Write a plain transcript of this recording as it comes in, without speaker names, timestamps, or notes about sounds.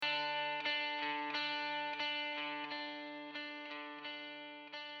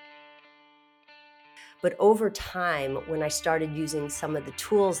But over time, when I started using some of the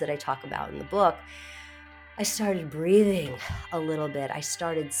tools that I talk about in the book, I started breathing a little bit. I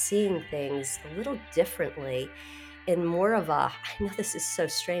started seeing things a little differently in more of a, I know this is so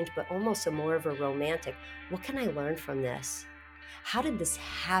strange, but almost a more of a romantic, what can I learn from this? How did this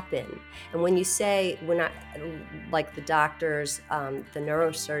happen? And when you say, when I, like the doctors, the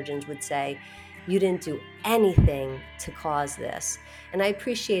neurosurgeons would say, you didn't do anything to cause this. And I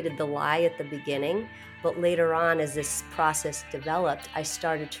appreciated the lie at the beginning, but later on, as this process developed, I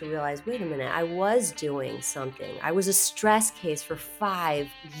started to realize, wait a minute, I was doing something. I was a stress case for 5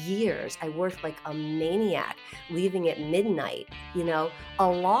 years. I worked like a maniac, leaving at midnight, a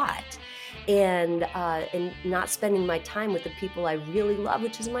lot, and not spending my time with the people I really love,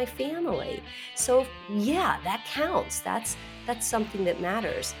 which is my family. So yeah, that counts. That's something that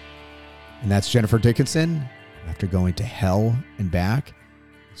matters. And that's Jennifer Dickenson, after going to hell and back,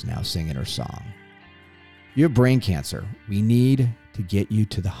 is now singing her song. You have brain cancer. We need to get you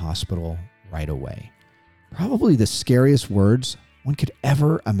to the hospital right away. Probably the scariest words one could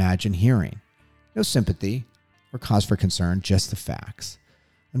ever imagine hearing. No sympathy or cause for concern, just the facts.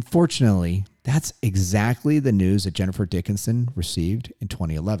 Unfortunately, that's exactly the news that Jennifer Dickenson received in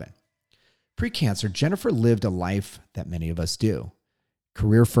 2011. Pre-cancer, Jennifer lived a life that many of us do.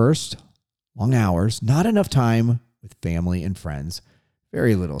 Career first, long hours, not enough time with family and friends,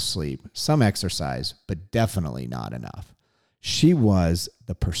 very little sleep, some exercise, but definitely not enough. She was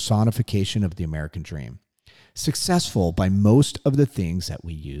the personification of the American dream, successful by most of the things that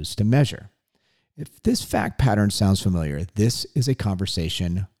we use to measure. If this fact pattern sounds familiar, this is a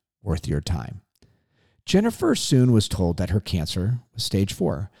conversation worth your time. Jennifer soon was told that her cancer was stage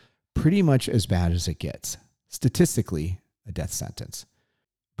 4, pretty much as bad as it gets, statistically a death sentence.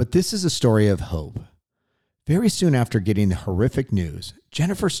 But this is a story of hope. Very soon after getting the horrific news,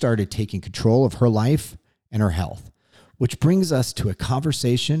 Jennifer started taking control of her life and her health, which brings us to a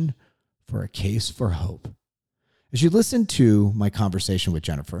conversation for a case for hope. As you listen to my conversation with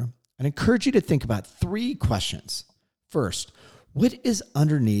Jennifer, I'd encourage you to think about 3 questions. First, what is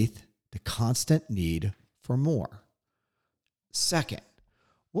underneath the constant need for more? Second,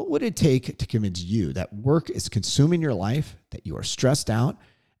 what would it take to convince you that work is consuming your life, that you are stressed out,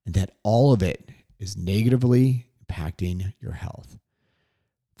 and that all of it is negatively impacting your health?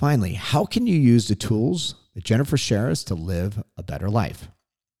 Finally, how can you use the tools that Jennifer shares to live a better life?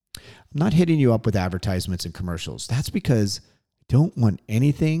 I'm not hitting you up with advertisements and commercials. That's because I don't want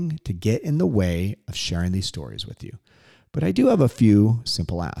anything to get in the way of sharing these stories with you. But I do have a few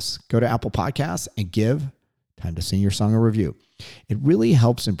simple asks. Go to Apple Podcasts and give Time to Sing Your Song a review. It really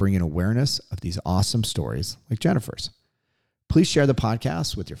helps in bringing awareness of these awesome stories like Jennifer's. Please share the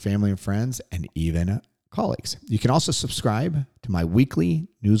podcast with your family and friends and even colleagues. You can also subscribe to my weekly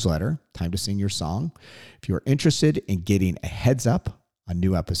newsletter, Time to Sing Your Song, if you're interested in getting a heads up on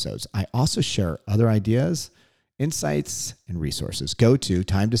new episodes. I also share other ideas, insights, and resources. Go to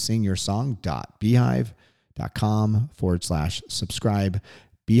timetosingyoursong.beehiiv.com/subscribe.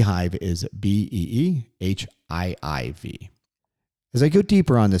 Beehive is BEEHIIV. As I go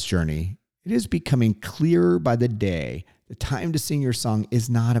deeper on this journey, it is becoming clearer by the day that Time to Sing Your Song is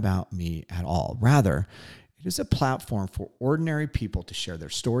not about me at all. Rather, it is a platform for ordinary people to share their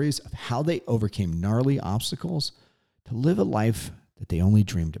stories of how they overcame gnarly obstacles to live a life that they only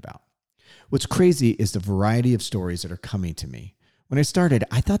dreamed about. What's crazy is the variety of stories that are coming to me. When I started,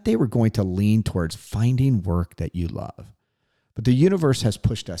 I thought they were going to lean towards finding work that you love. But the universe has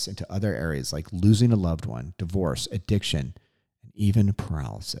pushed us into other areas like losing a loved one, divorce, addiction, and even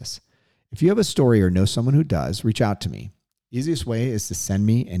paralysis. If you have a story or know someone who does, reach out to me. Easiest way is to send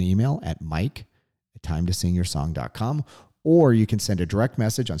me an email at mike@timetosingyoursong.com, or you can send a direct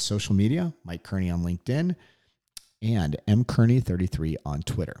message on social media, Mike Kearney on LinkedIn and mkearney33 on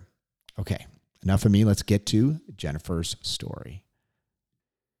Twitter. Okay, enough of me. Let's get to Jennifer's story.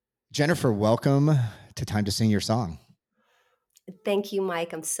 Jennifer, welcome to Time to Sing Your Song. Thank you,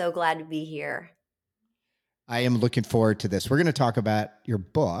 Mike. I'm so glad to be here. I am looking forward to this. We're going to talk about your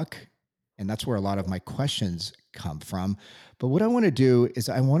book, and that's where a lot of my questions come from. But what I want to do is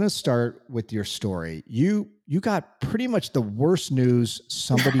I want to start with your story. You got pretty much the worst news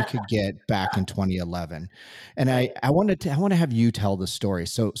somebody could get back in 2011. And Right. I want to have you tell the story.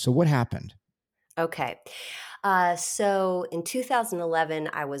 So what happened? Okay. So in 2011,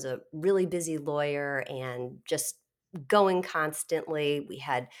 I was a really busy lawyer and just going constantly. We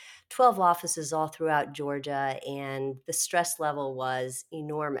had 12 offices all throughout Georgia, and the stress level was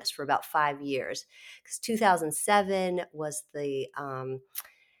enormous for about 5 years. Because 2007 was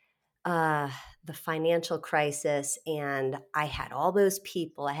uh, the financial crisis, and I had all those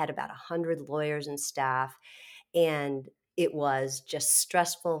people. I had about 100 lawyers and staff, and it was just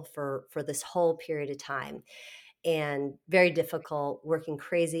stressful for this whole period of time, and very difficult, working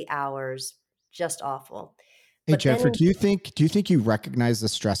crazy hours, just awful. Hey, But Jennifer, then, do you think you recognized the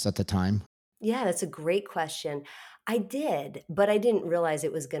stress at the time? yeah, that's a great question. I did, but I didn't realize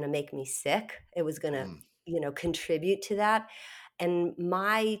it was gonna make me sick. It was gonna, Mm. contribute to that. And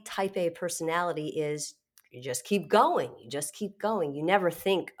my type A personality is you just keep going. You just keep going. You never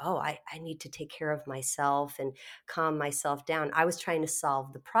think, oh, I need to take care of myself and calm myself down. I was trying to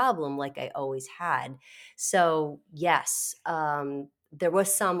solve the problem like I always had. So, yes, there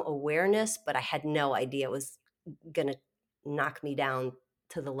was some awareness, but I had no idea it was going to knock me down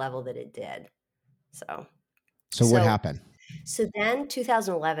to the level that it did. So, So what so happened? so then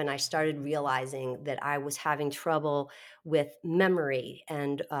 2011, I started realizing that I was having trouble with memory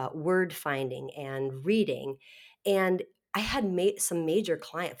and word finding and reading. And I had made some major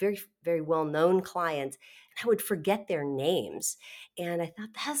client, very, very well-known clients, and I would forget their names. And I thought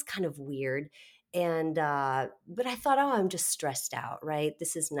that's kind of weird. And, but I thought, oh, I'm just stressed out, right?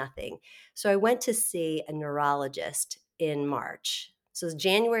 This is nothing. So I went to see a neurologist in March. So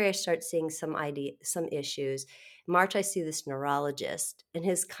January, I start seeing some issues. March, I see this neurologist, and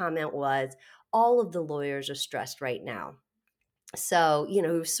his comment was, all of the lawyers are stressed right now. So, he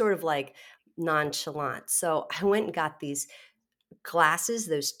was sort of like nonchalant. So I went and got these glasses,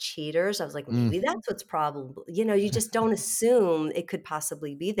 those cheaters. I was like, Mm. maybe that's what's probably, you just don't assume it could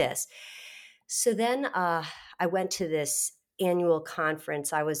possibly be this. So then I went to this annual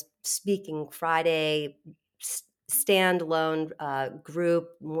conference. I was speaking Friday, standalone group,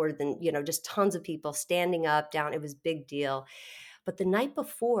 more than, just tons of people standing up, down. It was a big deal. But the night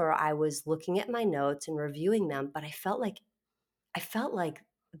before, I was looking at my notes and reviewing them, but I felt like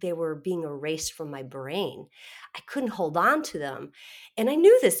they were being erased from my brain. I couldn't hold on to them. And I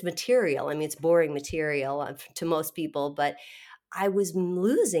knew this material. I mean, it's boring material to most people, but I was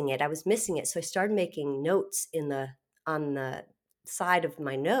losing it. I was missing it. So I started making notes on the side of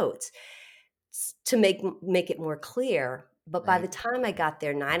my notes to make it more clear. But by Right. the time I got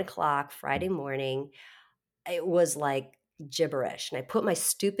there, 9 o'clock Friday morning, it was like gibberish. And I put my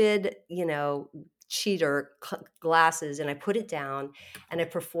stupid, cheater glasses, and I put it down, and I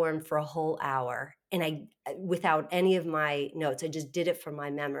performed for a whole hour. And without any of my notes, I just did it from my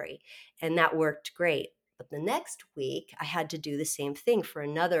memory. And that worked great. But the next week, I had to do the same thing for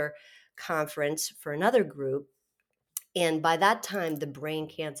another conference, for another group. And by that time, the brain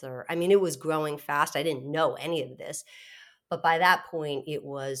cancer, I mean, it was growing fast. I didn't know any of this. But by that point, it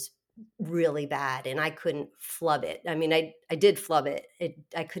was really bad, and I couldn't flub it. I mean, I did flub it.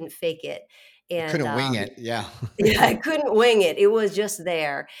 I couldn't fake it. You And, couldn't wing it. Yeah. yeah, I couldn't wing it. It was just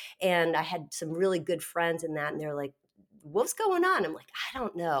there. And I had some really good friends in that, and they're like, "What's going on?" I'm like, "I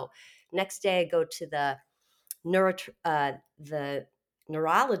don't know." Next day, I go to neuro the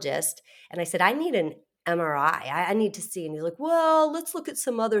neurologist, and I said, "I need an MRI. I need to see." And he's like, "Well, let's look at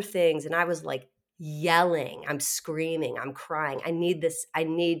some other things." And I was like yelling, I'm screaming, I'm crying. I need this. I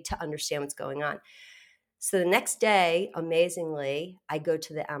need to understand what's going on. So the next day, amazingly, I go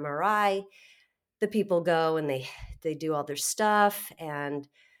to the MRI. The people go and they do all their stuff, and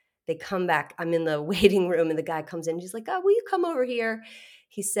they come back. I'm in the waiting room, and the guy comes in. He's like, "Oh, will you come over here?"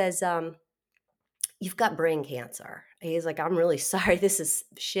 He says, "You've got brain cancer." He's like, "I'm really sorry. This is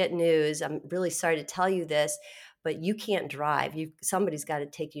shit news. I'm really sorry to tell you this, but you can't drive. Somebody's got to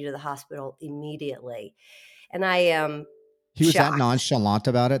take you to the hospital immediately." And I am He was that shocked. nonchalant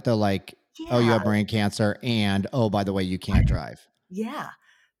about it. They're like, "Oh, you Yeah, have brain cancer, and oh, by the way, you can't drive." yeah,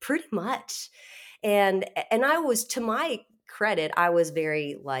 pretty much. And I was, to my credit, I was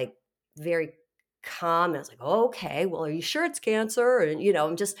very, like, very calm. I was like, "Oh, okay, well, are you sure it's cancer?" And,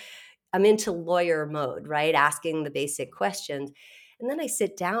 I'm into lawyer mode, right? Asking the basic questions. And then I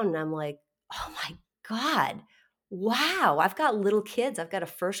sit down and I'm like, "Oh my God. Wow. I've got little kids. I've got a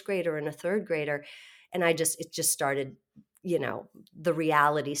first grader and a third grader." And it just started, the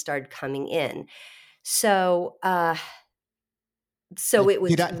reality started coming in. So, so Did, it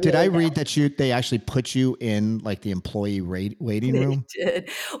was did I did I really read that they actually put you in like the employee waiting They room? did.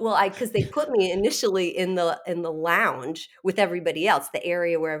 Well, because they put me initially in the lounge with everybody else, the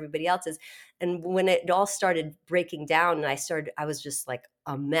area where everybody else is, and when it all started breaking down and I was just like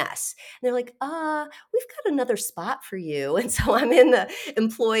a mess. And they're like, we've got another spot for you." And so I'm in the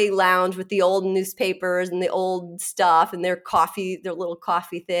employee lounge with the old newspapers and the old stuff and their little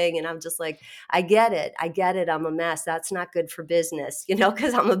coffee thing, and I'm just like, "I get it. I get it. I'm a mess. That's not good for business,"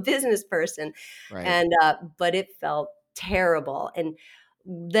 because I'm a business person. Right. And but it felt terrible. And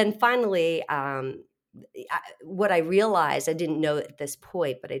then finally, what I realized, I didn't know at this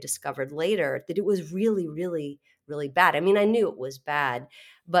point, but I discovered later that it was really, really, really bad. I mean, I knew it was bad,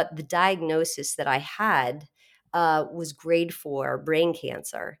 but the diagnosis that I had was grade 4 brain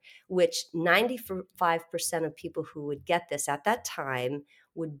cancer, which 95% of people who would get this at that time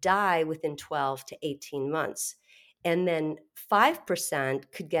would die within 12 to 18 months. And then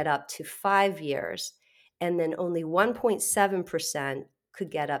 5% could get up to 5 years. And then only 1.7% could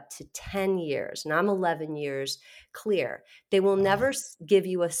get up to 10 years, and I'm 11 years clear. They will Wow. never give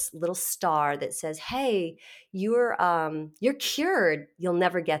you a little star that says, "Hey, you're cured." You'll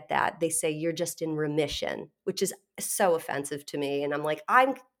never get that. They say you're just in remission, which is so offensive to me. And I'm like,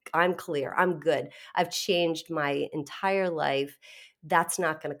 I'm clear. I'm good. I've changed my entire life. That's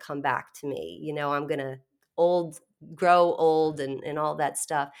not going to come back to me. I'm going to old grow old and all that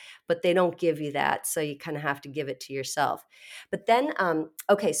stuff, but they don't give you that, so you kind of have to give it to yourself. But then,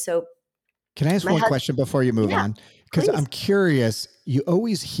 okay, so Can I ask my one husband, question before you move yeah, on? Because please. I'm curious, you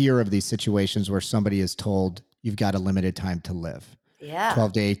always hear of these situations where somebody is told you've got a limited time to live, Yeah.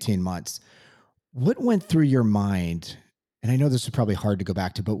 12 to 18 months. What went through your mind? And I know this is probably hard to go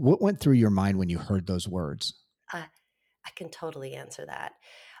back to, but what went through your mind when you heard those words? uh, I can totally answer that.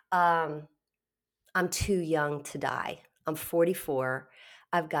 um, I'm too young to die. I'm 44.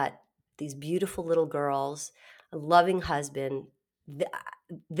 I've got these beautiful little girls, a loving husband.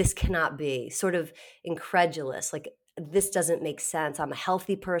 This cannot be. Sort of incredulous. Like, this doesn't make sense. I'm a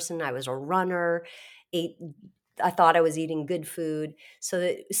healthy person. I was a runner. Ate. I thought I was eating good food. So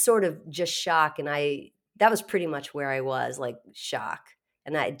it sort of just shock. And that was pretty much where I was, like shock.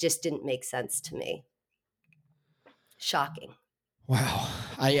 And it just didn't make sense to me. Shocking. Wow.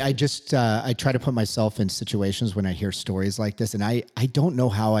 I try to put myself in situations when I hear stories like this, and I don't know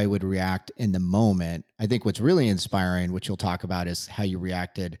how I would react in the moment. I think what's really inspiring, which you'll talk about, is how you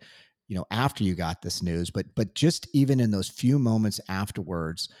reacted, after you got this news. But just even in those few moments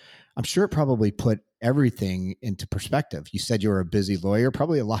afterwards, I'm sure it probably put everything into perspective. You said you were a busy lawyer.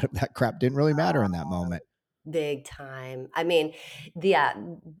 Probably a lot of that crap didn't really matter in that moment. Big time. I mean, yeah,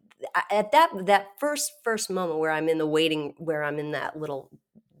 at that first moment where I'm in the waiting, where I'm in that little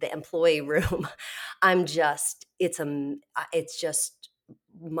the employee room, I'm just it's just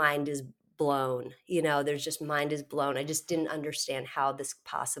mind is blown. There's just mind is blown. I just didn't understand how this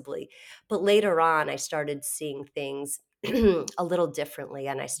possibly. But later on, I started seeing things a little differently,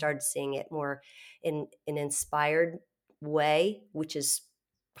 and I started seeing it more in an inspired way, which is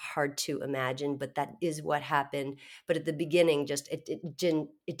hard to imagine, but that is what happened. But at the beginning, just it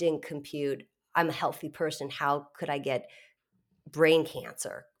didn't compute. I'm a healthy person. How could I get brain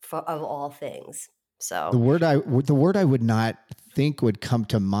cancer of all things? The So word I the word I would not think would come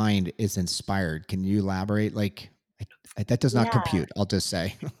to mind is inspired. Can you elaborate? Like that does not yeah. compute. I'll just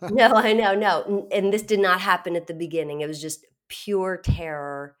say. No, I know, no, and this did not happen at the beginning. It was just pure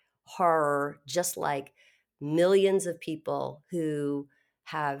terror, horror, just like millions of people who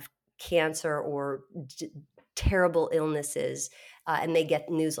have cancer or terrible illnesses, and they get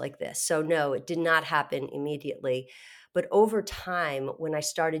news like this. So no, it did not happen immediately. But over time, when I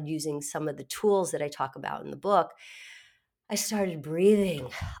started using some of the tools that I talk about in the book, I started breathing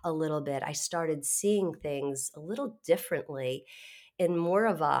a little bit. I started seeing things a little differently, in more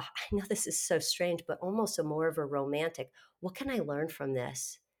of I know this is so strange, but almost a more of a romantic, what can I learn from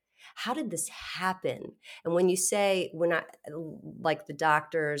this? How did this happen? And when you say, when I, like the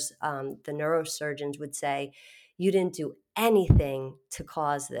doctors, the neurosurgeons would say, you didn't do anything to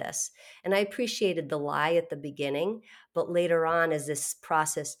cause this. And I appreciated the lie at the beginning, but later on, as this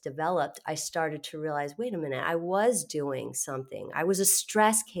process developed, I started to realize, wait a minute, I was doing something. I was a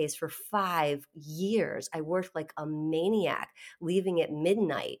stress case for 5 years. I worked like a maniac, leaving at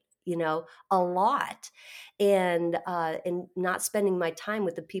midnight, a lot, and not spending my time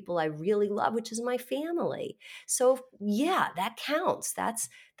with the people I really love, which is my family. So yeah, that counts. That's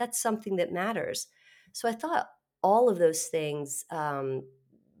something that matters. So I thought all of those things,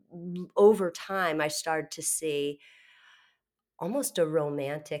 over time, I started to see almost a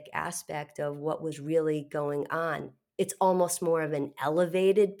romantic aspect of what was really going on. It's almost more of an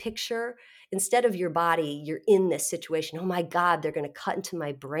elevated picture. Instead of your body, you're in this situation. Oh my God, they're going to cut into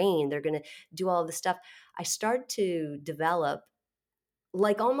my brain. They're going to do all this stuff. I started to develop,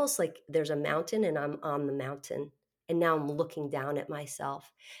 like, almost like there's a mountain and I'm on the mountain. And now I'm looking down at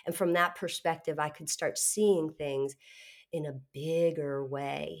myself. And from that perspective, I could start seeing things in a bigger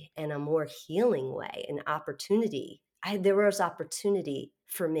way and a more healing way, an opportunity. There was opportunity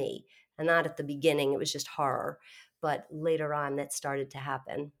for me, and not at the beginning. It was just horror, but later on that started to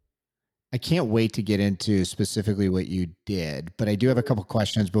happen. I can't wait to get into specifically what you did, but I do have a couple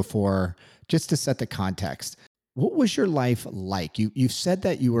questions before, just to set the context. What was your life like? You've said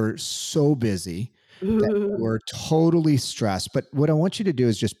that you were so busy that you were totally stressed, but what I want you to do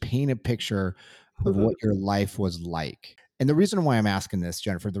is just paint a picture of what your life was like. And the reason why I'm asking this,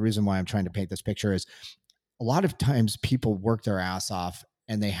 Jennifer, the reason why I'm trying to paint this picture is a lot of times people work their ass off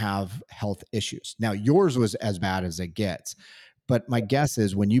and they have health issues. Now, yours was as bad as it gets. But my guess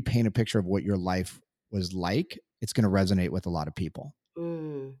is when you paint a picture of what your life was like, it's going to resonate with a lot of people.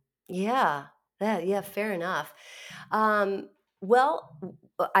 Mm, yeah, yeah, fair enough. Um, well,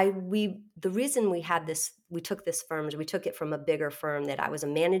 I we the reason we took this firm is we took it from a bigger firm that I was a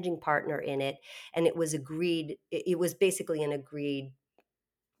managing partner in it, and it was agreed. It was basically an agreed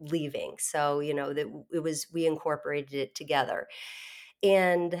leaving. So, that it was we incorporated it together.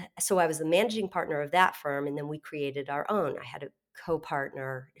 And so I was the managing partner of that firm, and then we created our own. I had a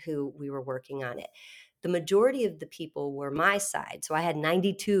co-partner who we were working on it. The majority of the people were my side. So I had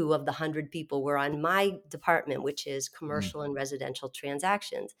 92 of the 100 people were on my department, which is Mm, commercial and residential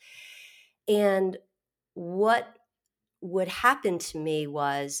transactions. And what would happen to me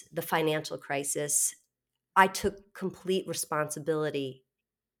was the financial crisis. I took complete responsibility.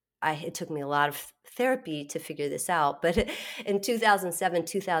 It took me a lot of therapy to figure this out, but in 2007,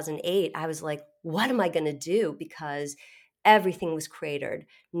 2008, I was like, "What am I gonna do?" Because everything was cratered.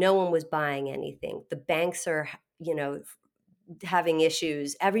 No one was buying anything. The banks are, having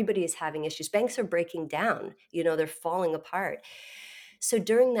issues. Everybody is having issues. Banks are breaking down, they're falling apart. So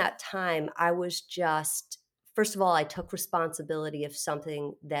during that time, I was just first of all, I took responsibility of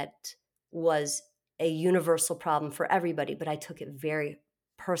something that was a universal problem for everybody, but I took it very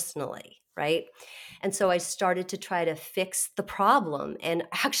personally, right? And so I started to try to fix the problem, and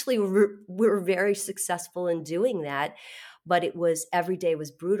actually we're very successful in doing that, but it was every day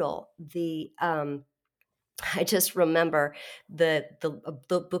was brutal. I just remember the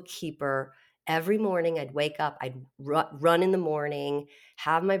bookkeeper. Every morning, I'd wake up, I'd run in the morning,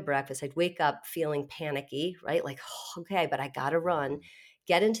 have my breakfast. I'd wake up feeling panicky, right? Like, "Oh, okay, but I gotta run."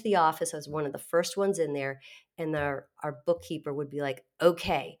 Get into the office. I was one of the first ones in there, and our bookkeeper would be like,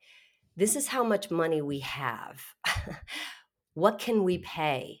 "Okay, this is how much money we have. What can we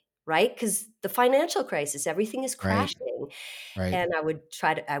pay?" Right? Because the financial crisis, everything is right. crashing. Right. And I would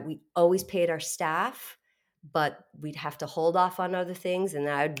try to we always paid our staff, but we'd have to hold off on other things, and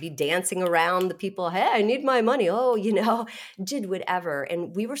I'd be dancing around the people, "Hey, I need my money." Oh, did whatever,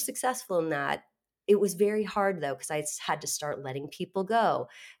 and we were successful in that. It was very hard though, because had to start letting people go.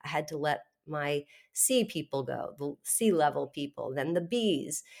 I had to let my C people go, the C level people, then the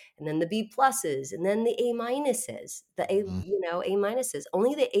Bs, and then the B pluses, and then the A minuses, Mm, A minuses.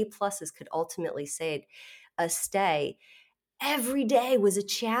 Only the A pluses could ultimately say, stay. Every day was a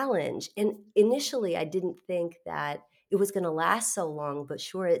challenge, and initially, I didn't think that it was gonna last so long, but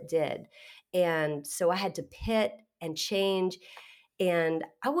sure it did, and so I had to pit and change, and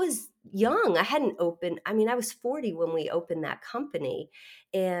I was young. I was 40 when we opened that company,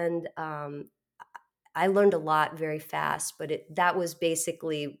 and, I learned a lot very fast, but that was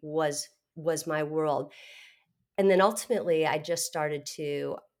basically was my world, and then ultimately, I just started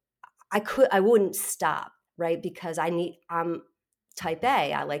to I wouldn't stop, right? Because I'm type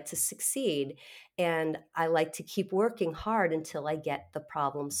A. I like to succeed, and I like to keep working hard until I get the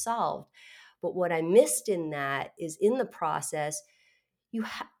problem solved. But what I missed in that is in the process, you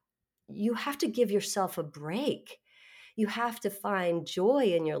ha- you have to give yourself a break. You have to find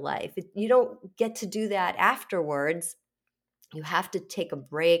joy in your life. You don't get to do that afterwards. You have to take a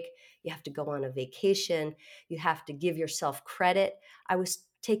break. You have to go on a vacation. You have to give yourself credit. I was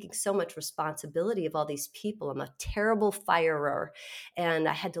taking so much responsibility of all these people. I'm a terrible firer, and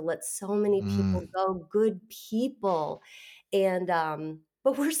I had to let so many mm, people go, good people. And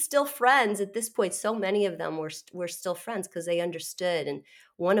but we're still friends at this point. So many of them were still friends because they understood. And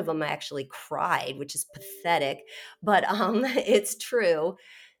one of them I actually cried, which is pathetic, but it's true.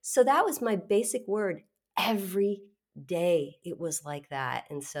 So that was my basic word every day. It was like that,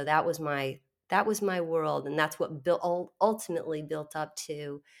 and so that was my world, and that's what ultimately built up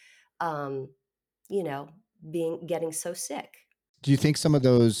to, um, you know, being getting so sick. Do you think some of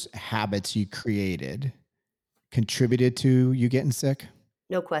those habits you created contributed to you getting sick?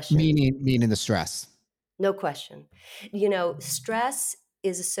 No question. Meaning the stress. No question. Stress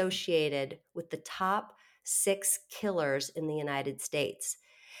is associated with the top 6 killers in the United States,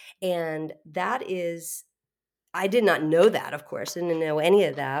 and that is I did not know that, of course. I didn't know any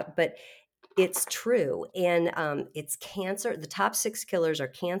of that, but it's true, and, it's cancer. The top 6 killers are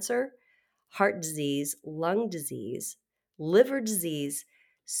cancer, heart disease, lung disease, liver disease,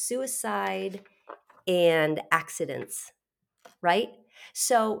 suicide, and accidents, right?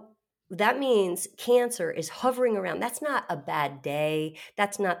 So that means cancer is hovering around. That's not a bad day.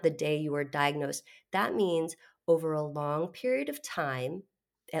 That's not the day you were diagnosed. That means over a long period of time,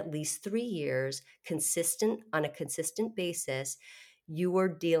 at least 3 years, consistent on a consistent basis, you are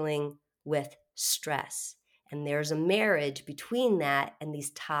dealing with stress. And there's a marriage between that and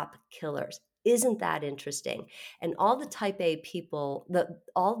these top killers. Isn't that interesting? And all the type A people,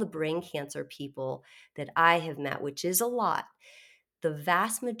 all the brain cancer people that I have met, which is a lot, the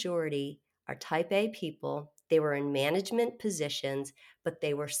vast majority are type A people. They were in management positions, but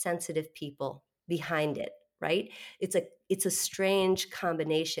they were sensitive people behind it, right? It's a strange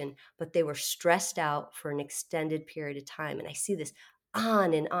combination, but they were stressed out for an extended period of time. And I see this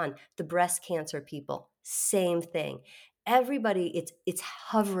on and on. The breast cancer people, same thing. Everybody, it's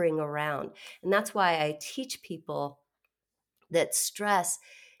hovering around. And that's why I teach people that stress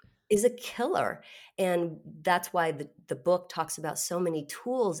is a killer. And that's why the book talks about so many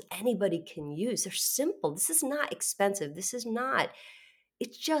tools anybody can use. They're simple. This is not expensive. This is not,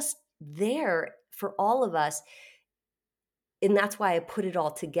 it's just there for all of us. And that's why I put it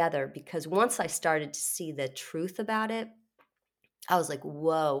all together, because once I started to see the truth about it, I was like,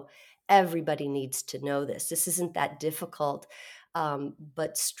 whoa, everybody needs to know this. This isn't that difficult.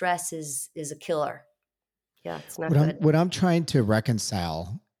 But stress is a killer. Yeah, it's not good. What I'm trying to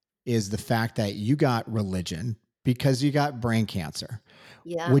reconcile is the fact that you got religion because you got brain cancer.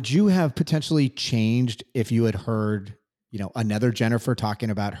 Yeah. Would you have potentially changed if you had heard, another Jennifer talking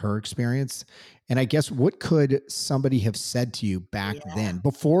about her experience? And I guess what could somebody have said to you back Yeah. then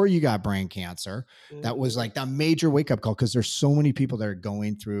before you got brain cancer that was Mhm. like that major wake up call? Because there's so many people that are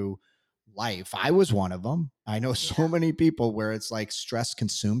going through life. I was one of them. I know so Yeah. many people where it's like stress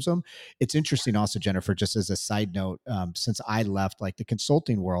consumes them. It's interesting also, Jennifer, just as a side note, since I left like the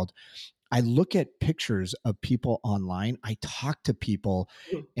consulting world, I look at pictures of people online. I talk to people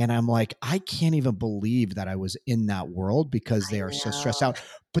Mm. and I'm like, I can't even believe that I was in that world because I they are so stressed know. out.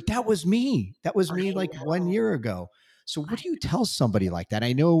 But that was me. That was me I like 1 year know. ago. So what I do you tell somebody like that?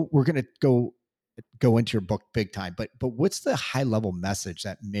 I know we're going to go into your book big time, but what's the high level message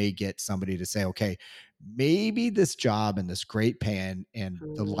that may get somebody to say, okay, maybe this job and this great pay and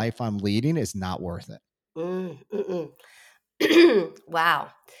the mm, life I'm leading is not worth it? mm.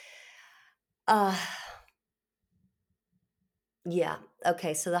 Wow. Uh, yeah.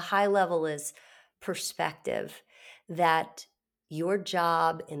 Okay, so the high level is perspective, that your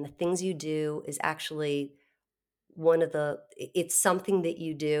job and the things you do is actually one of the it's something that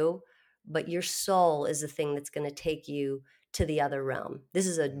you do, but your soul is the thing that's gonna take you to the other realm. This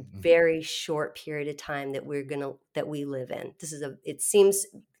is a Mhm. very short period of time that we live in. This is a it seems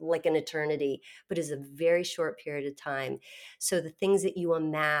like an eternity, but is a very short period of time. So the things that you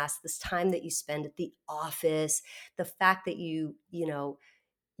amass, this time that you spend at the office, the fact that you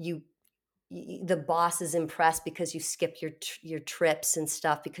the boss is impressed because you skip your trips and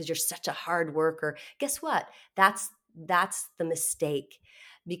stuff because you're such a hard worker. Guess what? That's the mistake,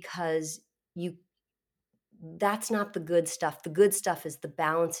 because you that's not the good stuff. The good stuff is the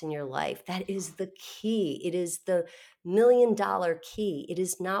balance in your life. That is the key. It is the $1,000,000 key. It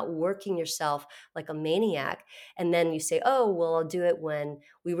is not working yourself like a maniac. And then you say, oh, well, I'll do it when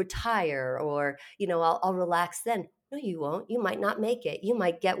we retire, or, I'll relax then. No, you won't. You might not make it. You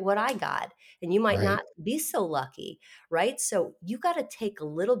might get what I got, and you might Right. not be so lucky, right? So you got to take a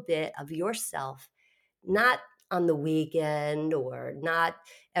little bit of yourself, not on the weekend or not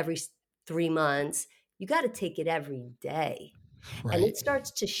every 3 months. You got to take it every day. And Right. it starts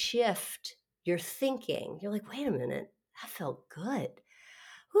to shift your thinking. You're like, wait a minute, that felt good.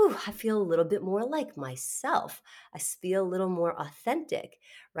 Whew, I feel a little bit more like myself. I feel a little more authentic,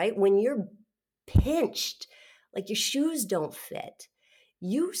 right? When you're pinched, like your shoes don't fit,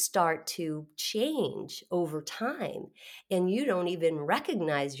 you start to change over time and you don't even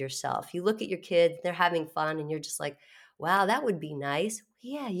recognize yourself. You look at your kids, they're having fun, and you're just like, wow, that would be nice.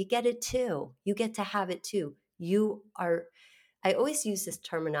 Yeah, you get it too. You get to have it too. You are, I always use this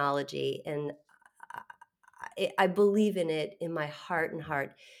terminology, and I believe in it in my heart and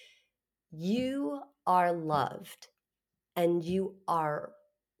heart. You are loved, and you are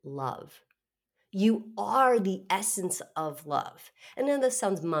love. You are the essence of love. And then this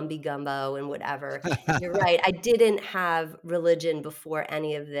sounds mumby gumbo and whatever. You're right. I didn't have religion before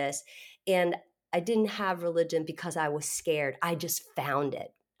any of this. And I didn't have religion because I was scared. I just found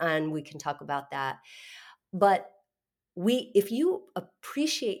it. And we can talk about that. But if you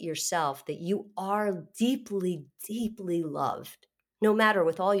appreciate yourself, that you are deeply, deeply loved, no matter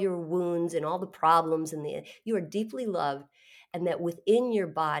with all your wounds and all the problems, you are deeply loved. and that within your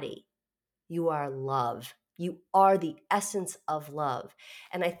body, you are love. You are the essence of love.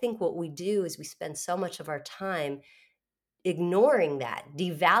 And I think what we do is we spend so much of our time ignoring that,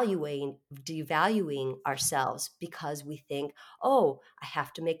 devaluing ourselves because we think, oh, I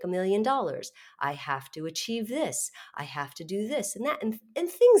have to make $1 million, I have to achieve this, I have to do this and that, and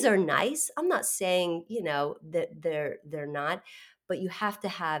things are nice. I'm not saying, that they're not, but you have to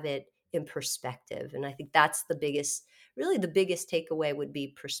have it in perspective. And I think that's the biggest, really the biggest takeaway would be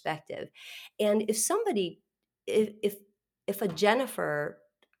perspective. And if somebody, if a Jennifer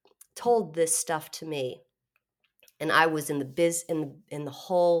told this stuff to me, and I was in the in the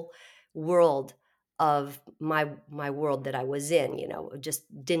whole world of my world that I was in,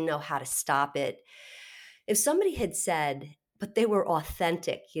 just didn't know how to stop it. If somebody had said, but they were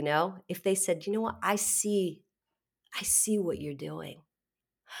authentic, if they said, "You know what? I see what you're doing.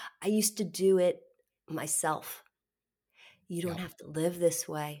 I used to do it myself. You don't Yeah. have to live this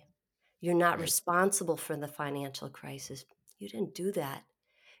way. You're not Right. responsible for the financial crisis. You didn't do that.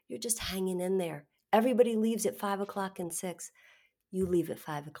 You're just hanging in there. Everybody leaves at 5 o'clock and 6. You leave at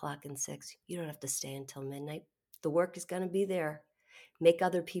 5 o'clock and 6. You don't have to stay until midnight. The work is going to be there. Make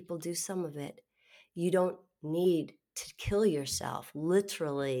other people do some of it. You don't need to kill yourself,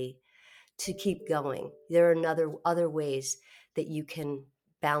 literally, to keep going. There are other ways that you can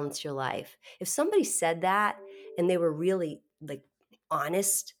balance your life. If somebody said that and they were really like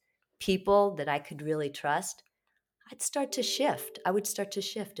honest people that I could really trust, I'd start to shift. I would start to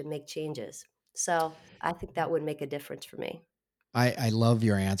shift and make changes. So I think that would make a difference for me. I love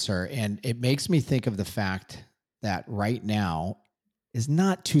your answer. And it makes me think of the fact that right now is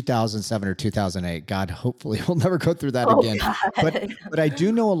not 2007 or 2008. God, hopefully we'll never go through that Oh again. But God. but I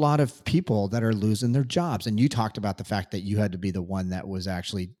do know a lot of people that are losing their jobs. And you talked about the fact that you had to be the one that was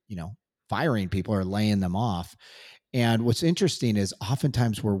actually, firing people or laying them off. And what's interesting is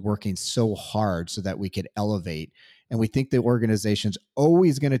oftentimes we're working so hard so that we could elevate, and we think the organization's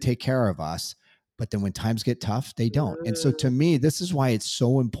always going to take care of us. But then when times get tough, they don't. And so to Mm, me, this is why it's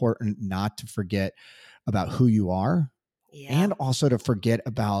so important not to forget about who you are, and yeah. also to forget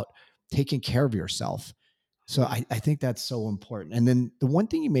about taking care of yourself. So Mm. I think that's so important. And then the one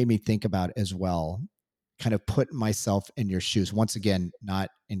thing you made me think about as well, kind of put myself in your shoes, once again,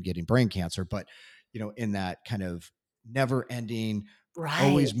 not in getting brain cancer, but in that kind of never ending, Right.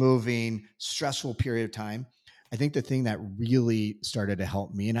 always moving, stressful period of time. I think the thing that really started to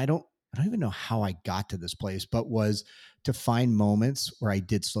help me, and I don't even know how I got to this place, but was to find moments where I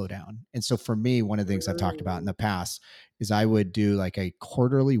did slow down. And so for me, one of the things I've talked about in Mm. the past is I would do like a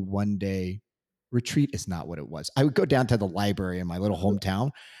quarterly 1 day retreat. Is not what it was. I would go down to the library in my little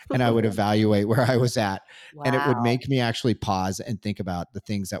hometown and I would evaluate where I was at. And it would Wow. make me actually pause and think about the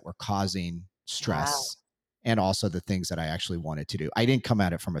things that were causing Wow. stress and also the things that I actually wanted to do. I didn't come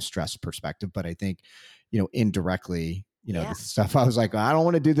at it from a stress perspective, but I think, indirectly, Yeah. the stuff I was like, I don't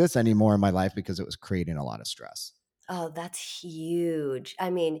want to do this anymore in my life because it was creating a lot of stress. Oh, that's huge. I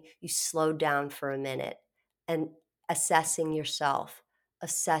mean, you slowed down for a minute and assessing yourself,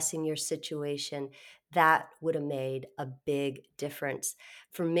 assessing your situation, that would have made a big difference.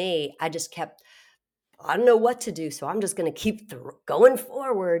 For me, I don't know what to do, so I'm just gonna keep going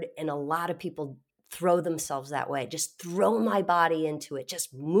forward, and a lot of people throw themselves that way. Just throw my body into it.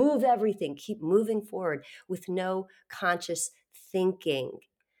 Just move everything, keep moving forward with no conscious thinking.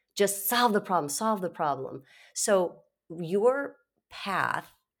 Just solve the problem, solve the problem. So your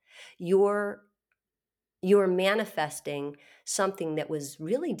path, your you're manifesting something that was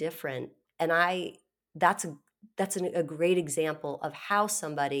really different, and I that's a a great example of how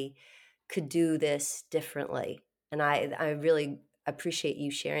somebody could do this differently, and I really appreciate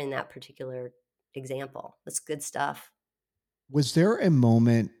you sharing that particular example. That's good stuff. Was there a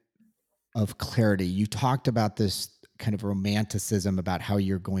moment of clarity? You talked about this kind of romanticism about how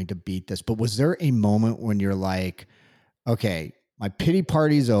you're going to beat this, but was there a moment when you're like, okay, my pity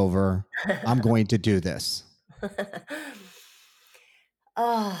party's over. I'm going to do this?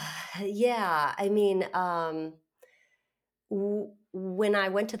 Oh, yeah, I mean, when I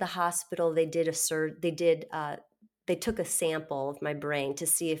went to the hospital, they took a sample of my brain to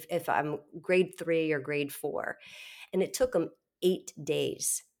see if I'm grade 3 or grade 4, and it took them 8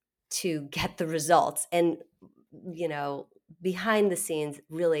 days to get the results, and, you know, behind the scenes,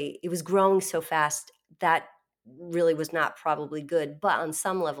 really, it was growing so fast that really was not probably good, but on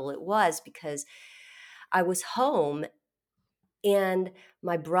some level it was because I was home and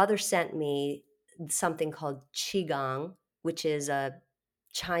my brother sent me something called qigong, which is a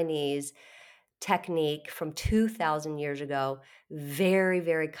Chinese technique from 2,000 years ago. Very,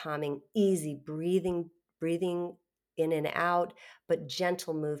 very calming, easy breathing in and out, but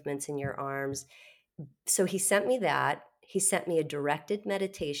gentle movements in your arms. So he sent me that. He sent me a directed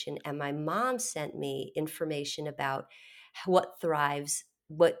meditation, and my mom sent me information about what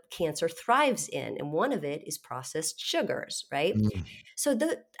cancer thrives in. And one of it is processed sugars, right? Mm. So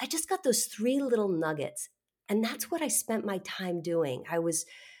I just got those three little nuggets. And that's what I spent my time doing.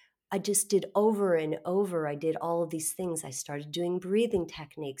 I just did over and over. I did all of these things. I started doing breathing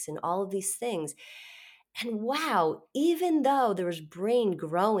techniques and all of these things. And wow, even though there was brain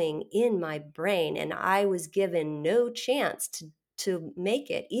growing in my brain and I was given no chance to make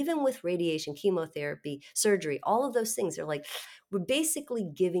it, even with radiation, chemotherapy, surgery, all of those things, they're like, we're basically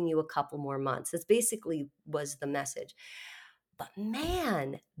giving you a couple more months. That's basically was the message. But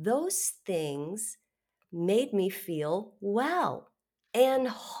man, those things made me feel well and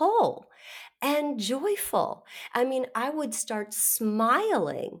whole and joyful. I mean, I would start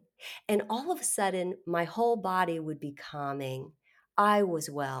smiling, and all of a sudden, my whole body would be calming. I was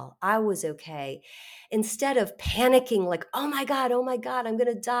well. I was okay. Instead of panicking, like, oh my God, I'm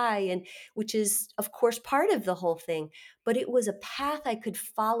going to die. And which is, of course, part of the whole thing. But it was a path I could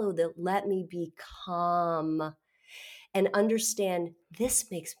follow that let me be calm and understand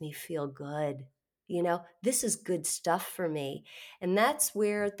this makes me feel good. This is good stuff for me. And that's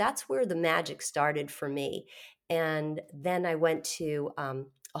where the magic started for me. And then I went to a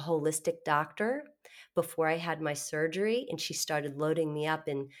holistic doctor before I had my surgery, and she started loading me up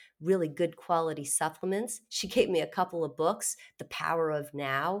in really good quality supplements. She gave me a couple of books, The Power of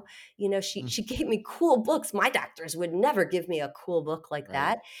Now. She Mm. she gave me cool books. My doctors would never give me a cool book like Right.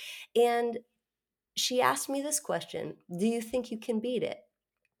 that. And she asked me this question: do you think you can beat it?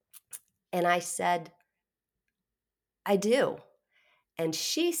 And I said, I do. And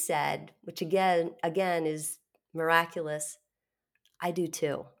she said, which again is miraculous, I do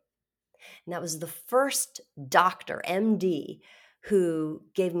too. And that was the first doctor, MD, who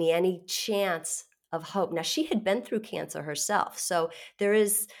gave me any chance of hope. Now she had been through cancer herself, so there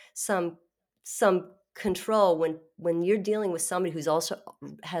is some control when you're dealing with somebody who's also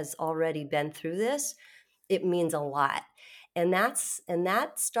has already been through this. It means a lot. And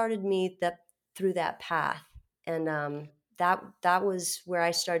that started me through that path. And that was where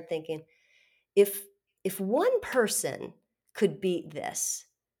I started thinking, if if one person could beat this,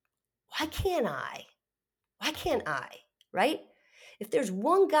 why can't I? Why can't I? Right? If there's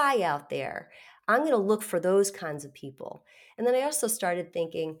one guy out there, I'm going to look for those kinds of people. And then I also started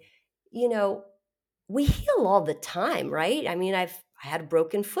thinking, you know, we heal all the time, right? I mean, I had a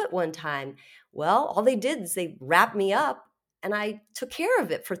broken foot one time. Well, all they did is they wrapped me up and I took care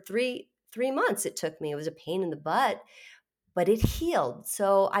of it for three months. It took me. It was a pain in the butt, but it healed.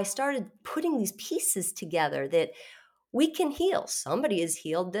 So I started putting these pieces together that we can heal. Somebody has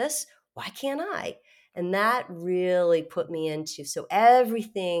healed this. Why can't I? And that really put me into so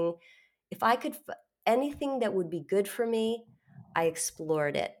everything, if I could, anything that would be good for me, I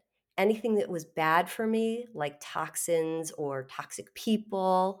explored it. Anything that was bad for me, like toxins or toxic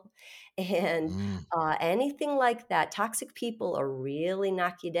people, and Mm. anything like that, toxic people are really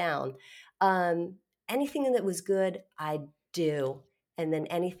knock you down. Um, Anything that was good, I do. And then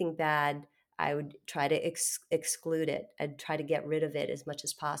anything bad, I would try to exclude it. I'd try to get rid of it as much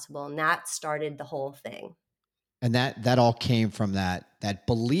as possible. And that started the whole thing. And that all came from that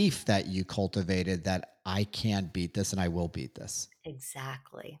belief that you cultivated that I can beat this and I will beat this.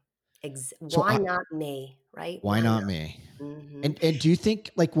 Exactly. So Why not me? Right? why Why not not? me? Hmm. And do you think,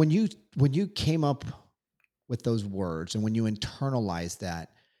 like, when you came up with those words and when you internalized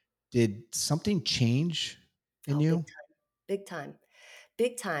that, did something change in Oh, big you? time. Big time.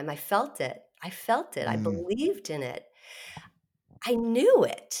 Big time. I felt it. I felt it. I Mm. believed in it. I knew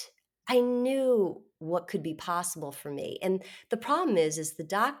it. I knew what could be possible for me. And the problem is the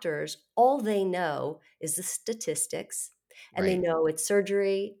doctors, all they know is the statistics, and they Right. know it's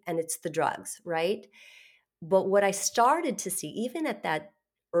surgery and it's the drugs, right? But what I started to see, even at that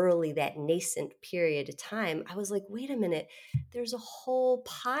nascent period of time, I was like, wait a minute, there's a whole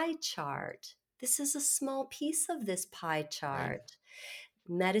pie chart. This is a small piece of this pie Right. chart.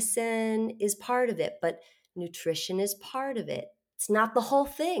 Medicine is part of it, but nutrition is part of it. It's not the whole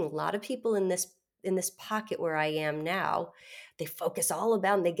thing. A lot of people in this pocket where I am now, they focus all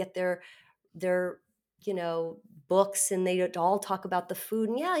about and they get their books and they all talk about the food.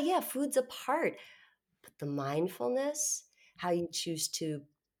 And yeah, food's a part, but the mindfulness, how you choose to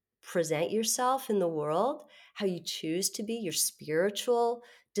present yourself in the world, how you choose to be, your spiritual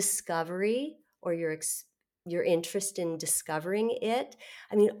discovery or your interest in discovering it.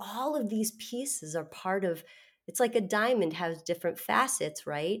 I mean, all of these pieces are part of, it's like a diamond has different facets,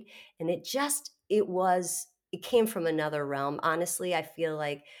 right? And it was it came from another realm. Honestly, I feel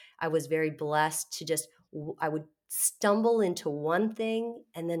like I was very blessed to just I would stumble into one thing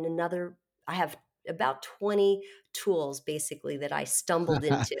and then another. I have about 20 tools basically that I stumbled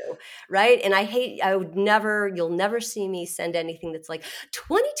into, right? And I would never, you'll never see me send anything that's like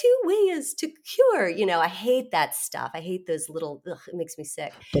 22 ways to cure. I hate that stuff. I hate those little, ugh, it makes me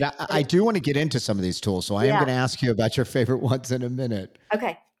sick. But But I it, do want to get into some of these tools. So I am yeah. going to ask you about your favorite ones in a minute.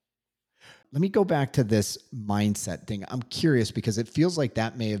 Okay. Let me go back to this mindset thing. I'm curious because it feels like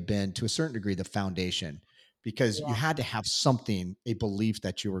that may have been, to a certain degree, the foundation, because you Yeah. had to have something, a belief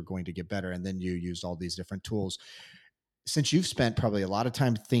that you were going to get better. And then you used all these different tools. Since you've spent probably a lot of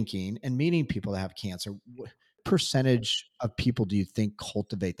time thinking and meeting people that have cancer, what percentage of people do you think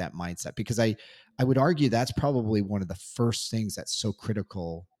cultivate that mindset? Because I would argue that's probably one of the first things that's so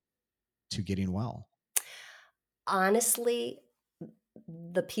critical to getting well. Honestly,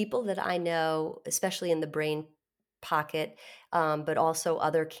 the people that I know, especially in the brain pocket, but also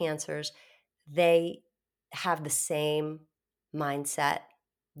other cancers, they have the same mindset.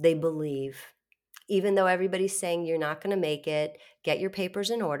 They believe, even though everybody's saying you're not going to make it, get your papers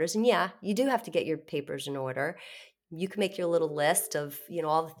in orders. And yeah, you do have to get your papers in order. You can make your little list of,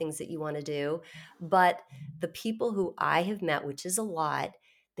 all the things that you want to do. But the people who I have met, which is a lot,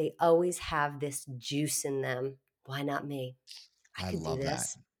 they always have this juice in them. Why not me? I I could do love that.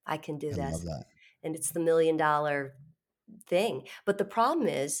 this. I can do I love this. that. And it's the $1,000,000 thing. But the problem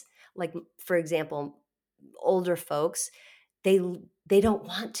is, like, for example, older folks, they they don't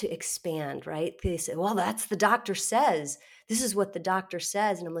want to expand, right? They say, "Well, that's the doctor says. This is what the doctor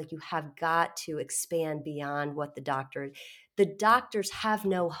says." And I'm like, "You have got to expand beyond what the doctors have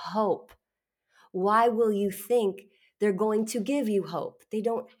no hope. Why will you think they're going to give you hope? They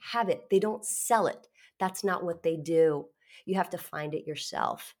don't have it. They don't sell it. That's not what they do. You have to find it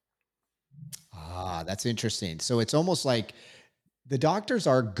yourself." Ah, that's interesting. So it's almost like the doctors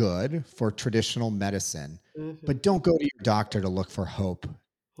are good for traditional medicine, Mhm. but don't go to your doctor to look for hope as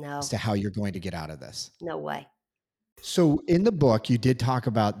No. to how you're going to get out of this. No way. So in the book, you did talk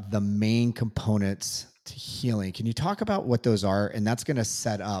about the main components to healing. Can you talk about what those are? And that's going to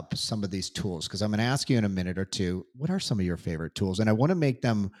set up some of these tools because I'm going to ask you in a minute or two, what are some of your favorite tools? And I want to make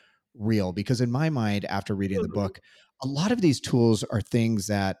them real because in my mind, after reading the book, a lot of these tools are things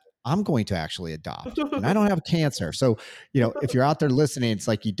that I'm going to actually adopt. And I don't have cancer. So, if you're out there listening, it's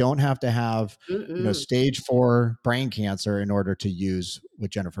like you don't have to have Mm-mm. stage 4 brain cancer in order to use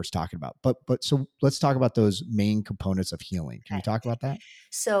what Jennifer's talking about. But so let's talk about those main components of healing. Can you Okay. talk about that?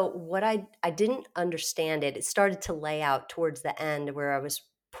 So what I didn't understand it. It started to lay out towards the end where I was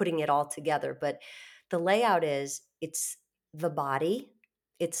putting it all together. But the layout is it's the body,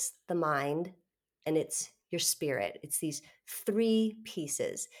 it's the mind, and it's your spirit. It's these three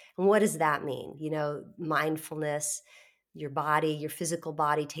pieces. And what does that mean? Mindfulness, your body, your physical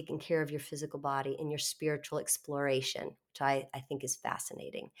body, taking care of your physical body, and your spiritual exploration, which I think is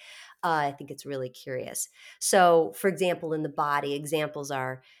fascinating. I think it's really curious. So, for example, in the body, examples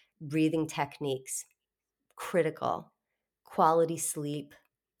are breathing techniques, critical, quality sleep,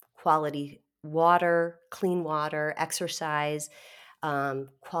 quality water, exercise,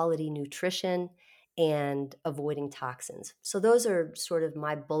 quality nutrition, and avoiding toxins. So those are sort of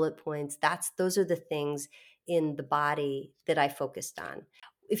my bullet points. Those are the things in the body that I focused on.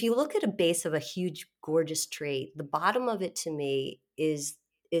 If you look at a base of a huge, gorgeous tree, the bottom of it to me is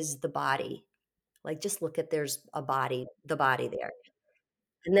the body. Like, just look at there's the body there.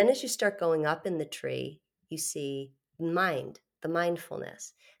 And then as you start going up in the tree, you see the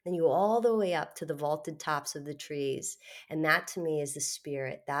mindfulness. Then you go all the way up to the vaulted tops of the trees. And that to me is the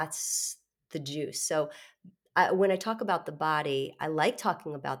spirit. That's the juice. So when I talk about the body, I like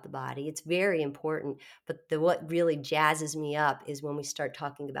talking about the body. It's very important. But what really jazzes me up is when we start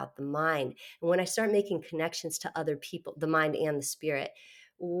talking about the mind. And when I start making connections to other people, the mind and the spirit,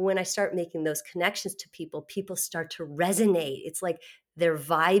 when I start making those connections to people, people start to resonate. It's like they're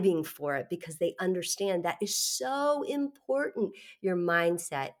vibing for it because they understand that is so important. Your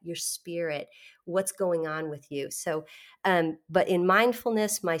mindset, your spirit, what's going on with you. So, but in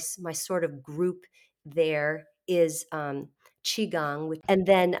mindfulness, my sort of group there is qigong, and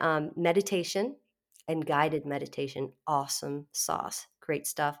then meditation and guided meditation. Awesome sauce, great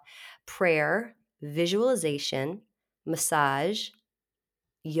stuff. Prayer, visualization, massage,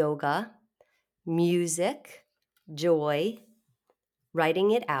 yoga, music, joy,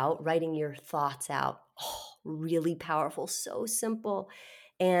 writing it out, writing your thoughts out. Oh, really powerful, so simple,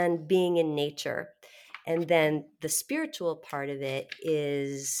 and being in nature. And then the spiritual part of it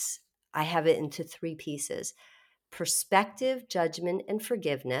is I have it into three pieces: perspective, judgment, and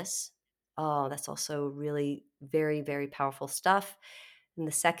forgiveness. Oh, that's also really very, very powerful stuff. And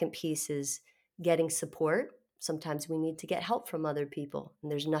the second piece is getting support. Sometimes we need to get help from other people,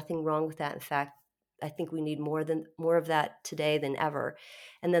 and there's nothing wrong with that. In fact, I think we need more of that today than ever.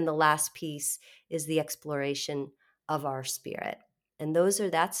 And then the last piece is the exploration of our spirit. And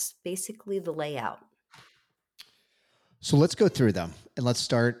that's basically the layout. So let's go through them and let's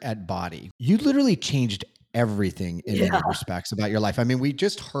start at body. You literally changed everything in many Yeah. respects about your life. I mean, we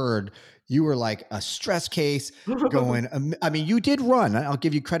just heard you were like a stress case going. I mean, you did run. I'll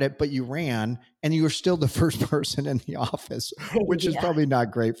give you credit, but you ran and you were still the first person in the office, which is Yeah, probably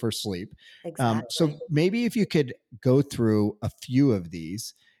not great for sleep. So exactly. maybe if you could go through a few of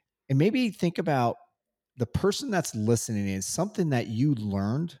these and maybe think about the person that's listening is something that you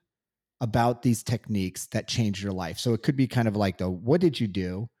learned about these techniques that changed your life. So it could be kind of like the what did you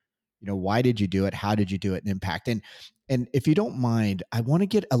do? You know, why did you do it? How did you do it and impact? And if you don't mind, I want to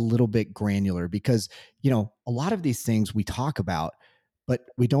get a little bit granular because, you know, a lot of these things we talk about, but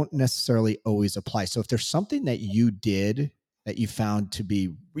we don't necessarily always apply. So if there's something that you did that you found to be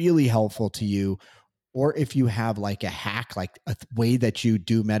really helpful to you, or if you have like a hack, like a way that you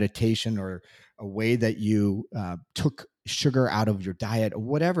do meditation or a way that you took sugar out of your diet or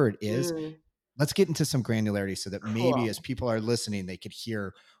whatever it is, Mm, let's get into some granularity so that maybe cool. as people are listening, they could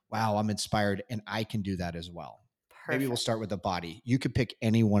hear, wow, I'm inspired and I can do that as well. Maybe we'll Perfect. start with the body. You could pick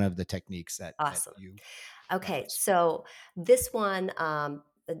any one of the techniques that Awesome. you Okay, referenced. so this one,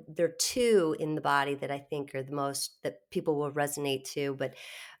 there are two in the body that I think are the most that people will resonate to, but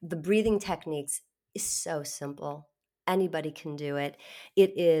the breathing techniques is so simple. Anybody can do it.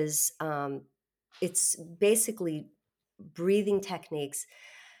 It is, it's basically breathing techniques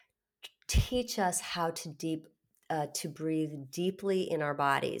teach us how to breathe deeply in our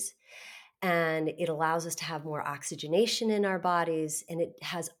bodies, and it allows us to have more oxygenation in our bodies, and it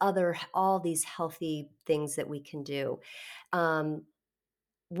has other all these healthy things that we can do. um,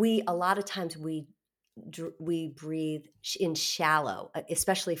 we a lot of times we breathe in shallow,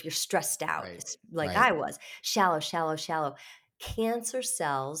 especially if you're stressed out, Right. like Right. I was. Shallow, shallow, shallow. Cancer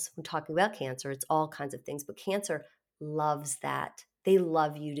cells, when talking about cancer, it's all kinds of things, but cancer loves that. They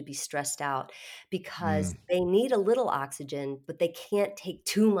love you to be stressed out because Mm, they need a little oxygen, but they can't take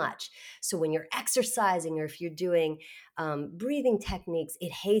too much. So when you're exercising or if you're doing breathing techniques,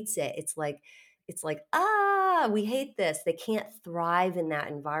 it hates it. It's like, we hate this. They can't thrive in that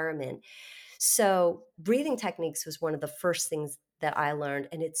environment. So, breathing techniques was one of the first things that I learned,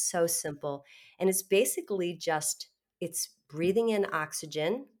 and it's so simple. And it's basically just it's breathing in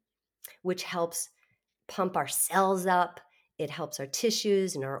oxygen, which helps pump our cells up. It helps our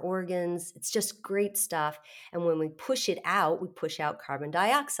tissues and our organs. It's just great stuff. And when we push it out, we push out carbon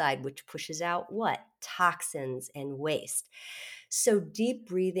dioxide, which pushes out what? Toxins and waste. So deep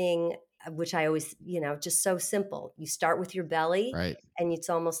breathing, which I always, just so simple. You start with your belly right. and it's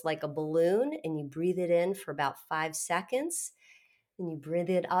almost like a balloon and you breathe it in for about 5 seconds and you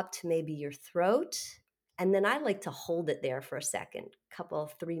breathe it up to maybe your throat. And then I like to hold it there for a second, couple,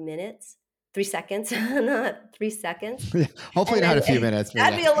 3 minutes, 3 seconds, not 3 seconds. And Hopefully not a few then minutes, but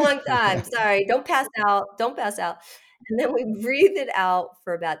that'd yeah. be a long Yeah. time. Sorry. Don't pass out. Don't pass out. And then we breathe it out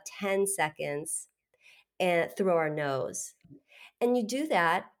for about 10 seconds and through our nose. And you do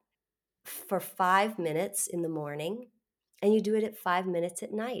that for 5 minutes in the morning, and you do it at 5 minutes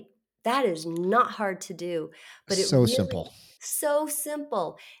at night. That is not hard to do, but it So really simple. so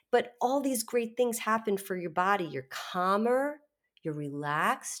simple, but all these great things happen for your body. You're calmer, you're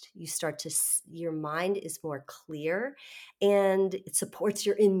relaxed, you start to your mind is more clear, and it supports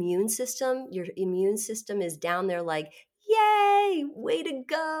your immune system. Your immune system is down there like, "Yay, way to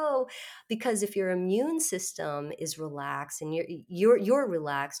go." Because if your immune system is relaxed and you're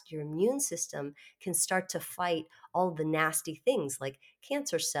relaxed, your immune system can start to fight all the nasty things like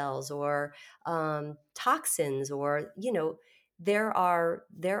cancer cells or toxins, or there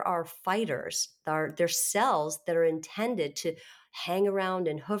are fighters. There's cells that are intended to hang around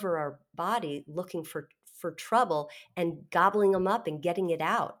and hover our body looking for trouble and gobbling them up and getting it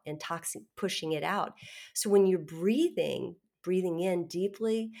out and toxic pushing it out. So when you're breathing in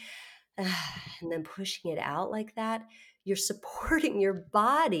deeply and then pushing it out like that, you're supporting your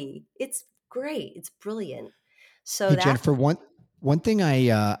body. It's great. It's brilliant. So Hey that's Jennifer, one thing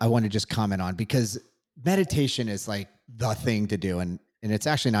I want to just comment on because meditation is like the thing to do, and it's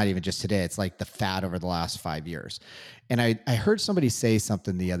actually not even just today. It's like the fad over the last 5 years. And I heard somebody say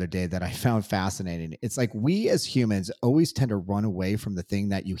something the other day that I found fascinating. It's like we as humans always tend to run away from the thing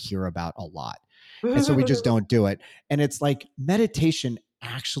that you hear about a lot, and so we just don't do it. And it's like meditation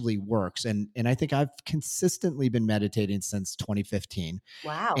actually works. And I think I've consistently been meditating since 2015.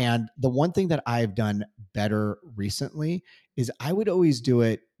 Wow. And the one thing that I've done better recently is I would always do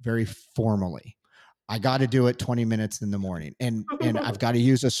it very formally. I got to do it 20 minutes in the morning, and I've got to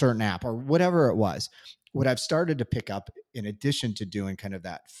use a certain app or whatever it was. What I've started to pick up, in addition to doing kind of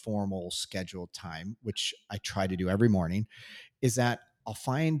that formal scheduled time, which I try to do every morning, is that I'll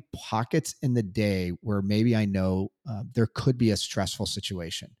find pockets in the day where maybe I know there could be a stressful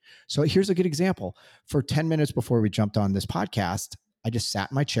situation. So here's a good example. For 10 minutes before we jumped on this podcast, I just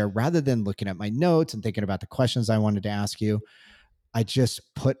sat in my chair rather than looking at my notes and thinking about the questions I wanted to ask you. I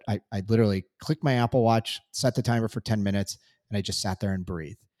literally clicked my Apple Watch, set the timer for 10 minutes, and I just sat there and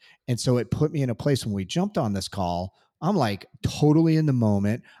breathed. And so it put me in a place when we jumped on this call. I'm like totally in the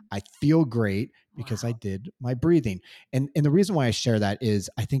moment. I feel great because I Wow. did my breathing. And the reason why I share that is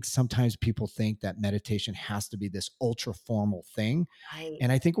I think sometimes people think that meditation has to be this ultra formal thing. Right.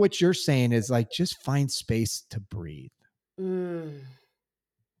 And I think what you're saying is like just find space to breathe. Mm,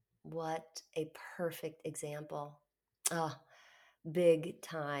 what a perfect example. Oh, big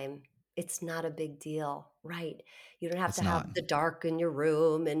time. It's not a big deal, right? You don't have It's to have not. the dark in your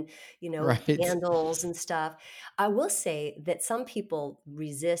room and, Right. candles and stuff. I will say that some people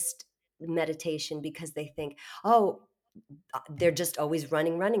resist meditation because they think, "Oh, they're just always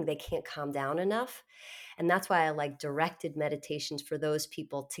running, running. They can't calm down enough." And that's why I like directed meditations for those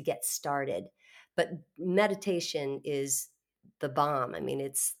people to get started. But meditation is the bomb. I mean,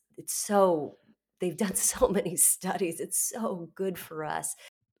 it's so they've done so many studies. It's so good for us.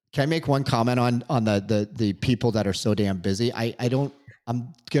 Can I make one comment on the people that are so damn busy? I don't.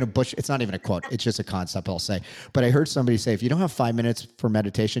 I'm gonna bush. It's not even a quote. It's just a concept I'll say. But I heard somebody say, if you don't have 5 minutes for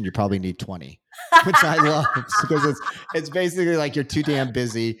meditation, you probably need 20, which I love because it's basically like you're too damn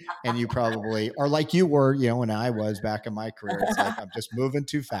busy, and you probably are like you were, when I was back in my career. It's like I'm just moving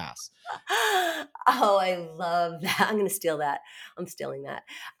too fast. Oh, I love that. I'm gonna steal that. I'm stealing that.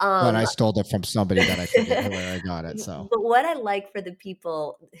 Well, and Um I stole that from somebody that I forget where I got it. So But what I like for the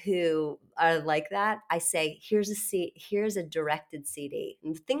people who are like that, I say, here's a directed CD.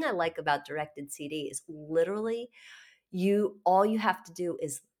 And the thing I like about directed CD is literally all you have to do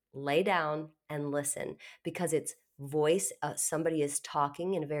is lay down and listen because it's voice somebody is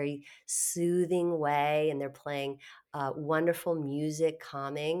talking in a very soothing way and they're playing wonderful music,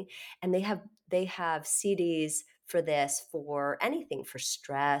 calming, and they have CDs for this, for anything, for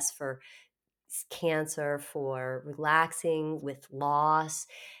stress, for cancer, for relaxing with loss.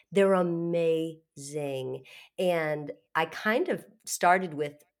 They're amazing. And I kind of started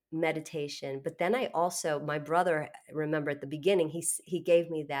with meditation, but then my brother, remember at the beginning, he gave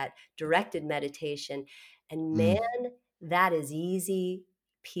me that directed meditation. And man, mm, that is easy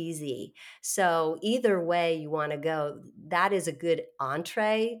peasy. So either way you want to go, that is a good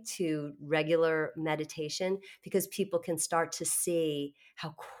entree to regular meditation because people can start to see how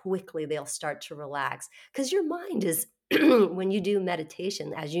quickly they'll start to relax. Because your mind is, when you do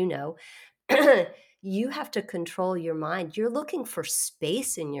meditation, as you know, you have to control your mind. You're looking for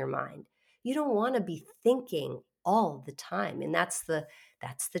space in your mind. You don't want to be thinking all the time. And that's the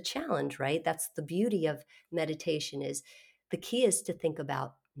challenge, right? That's the beauty of meditation is the key is to think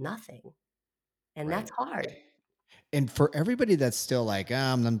about nothing. And right. that's hard. And for everybody that's still like,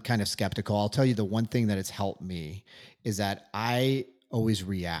 I'm kind of skeptical, I'll tell you the one thing that has helped me is that I always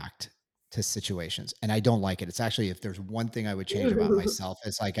react to situations and I don't like it. It's actually, if there's one thing I would change about myself,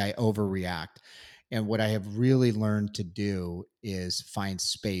 it's like I overreact. And what I have really learned to do is find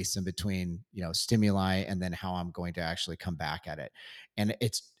space in between, stimuli and then how I'm going to actually come back at it. And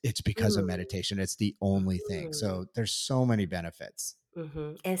it's because of Mm, meditation. It's the only thing. mhm. So there's so many benefits.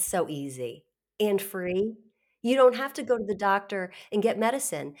 Mhm. It's so easy and free. You don't have to go to the doctor and get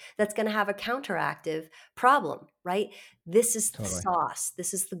medicine that's gonna have a counteractive problem, right? This is the Totally. sauce.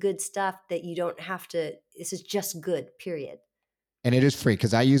 This is the good stuff that you don't have to this is just good, period. And it is free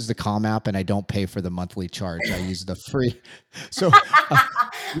because I use the Calm app and I don't pay for the monthly charge. I use the free. So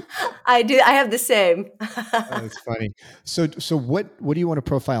I do, I have the same. that's funny. So what do you want to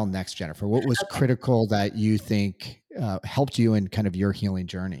profile next, Jennifer? What was Okay. critical that you think helped you in kind of your healing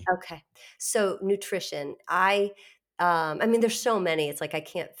journey? Okay. So nutrition, I mean, there's so many. It's like I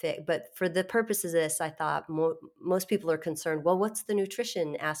can't fit, but for the purposes of this, I thought most people are concerned. Well, what's the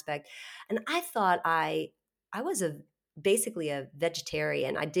nutrition aspect? And I thought I was basically a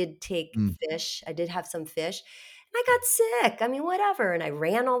vegetarian. I did take Mm, fish. I did have some fish, and I got sick. I mean, whatever. And I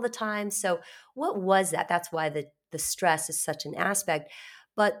ran all the time. So what was that? That's why the stress is such an aspect.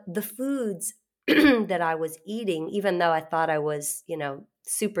 But the foods that I was eating, even though I thought I was,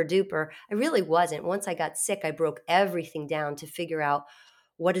 super duper, I really wasn't. Once I got sick, I broke everything down to figure out,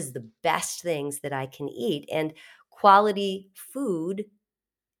 what is the best things that I can eat? And quality food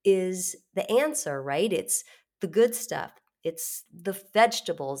is the answer, right? It's the good stuff. It's the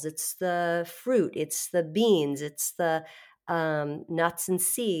vegetables, it's the fruit, it's the beans, it's the nuts and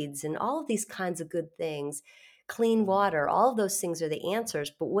seeds, and all of these kinds of good things. Clean water, all of those things are the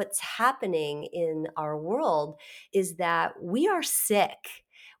answers. But what's happening in our world is that we are sick.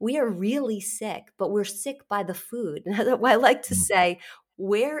 We are really sick, but we're sick by the food. I like to Mm. say,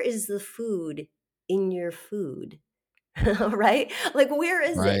 where is the food in your food? Right? Like, where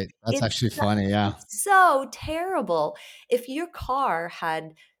is it? Right. That's It's actually so funny. Yeah. it's so terrible. If your car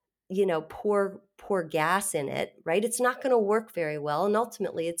had, poor gas in it, right, it's not gonna work very well, and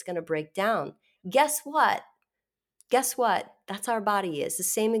ultimately, it's gonna break down. Guess what? Guess what? That's our body is the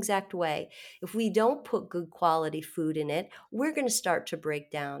same exact way. If we don't put good quality food in it, we're going to start to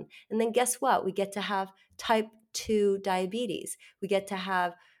break down. And then guess what? We get to have type 2 diabetes. We get to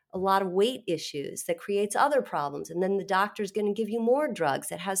have a lot of weight issues that creates other problems. And then the doctor's going to give you more drugs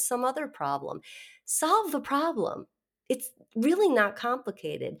that has some other problem. Solve the problem. It's really not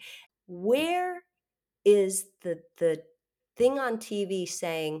complicated. Where is the thing on TV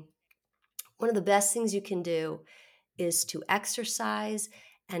saying one of the best things you can do is to exercise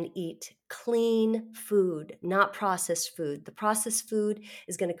and eat clean food, not processed food. The processed food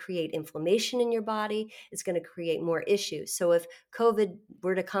is going to create inflammation in your body. It's going to create more issues. So if COVID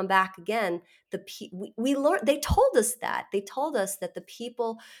were to come back again, we learned, they told us that. They told us that the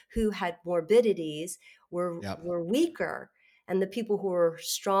people who had morbidities Yep. were weaker, and the people who were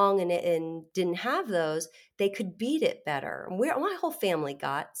strong and didn't have those, they could beat it better. My whole family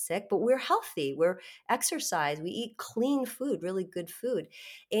got sick, but we're healthy. We're exercise. We eat clean food, really good food.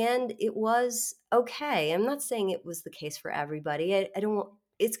 And it was okay. I'm not saying it was the case for everybody. I don't,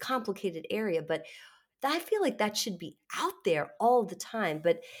 it's a complicated area, but I feel like that should be out there all the time.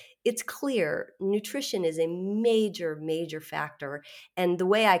 But it's clear nutrition is a major, major factor. And the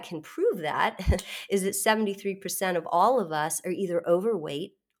way I can prove that is that 73% of all of us are either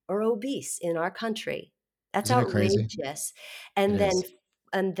overweight or obese in our country. That's Isn't it crazy? outrageous. It And then is.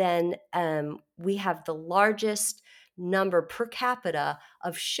 we have the largest number per capita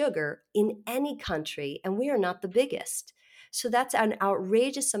of sugar in any country, and we are not the biggest. So that's an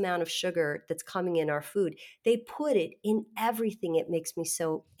outrageous amount of sugar that's coming in our food. They put it in everything. It makes me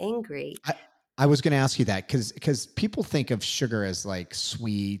so angry. I, I was going to ask you that because people think of sugar as like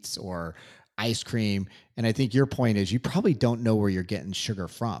sweets or ice cream. And I think your point is you probably don't know where you're getting sugar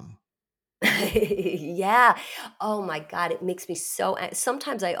from. Yeah. Oh my God, it makes me so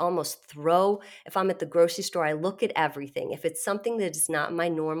sometimes I almost throw if I'm at the grocery store, I look at everything. If it's something that is not my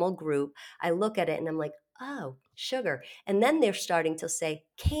normal group, I look at it and I'm like, "Oh, sugar." And then they're starting to say,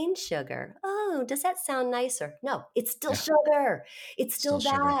 "Cane sugar." Oh, does that sound nicer? No, it's still Yeah. sugar. It's Still still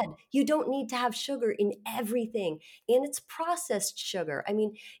sugar. bad. You don't need to have sugar in everything. And it's processed sugar. I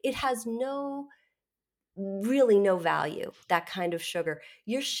mean, it has really no value, that kind of sugar.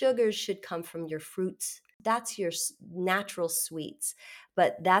 Your sugars should come from your fruits. That's your natural sweets.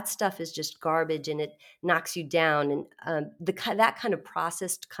 But that stuff is just garbage and it knocks you down. And that kind of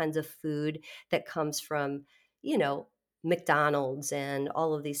processed kinds of food that comes from, you know, McDonald's and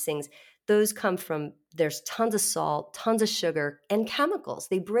all of these things, those come from, there's tons of salt, tons of sugar, and chemicals.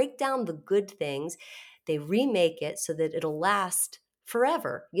 They break down the good things, they remake it so that it'll last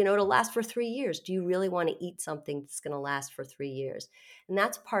forever. It'll last for 3 years. Do you really want to eat something that's going to last for 3 years? And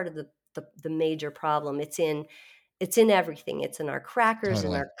that's part of the major problem. It's in everything. It's in our crackers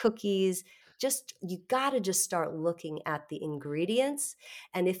and Totally. our cookies. Just you got to just start looking at the ingredients.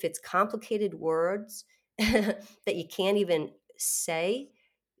 And if it's complicated words that you can't even say,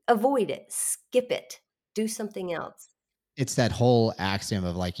 avoid it, skip it, do something else. It's that whole axiom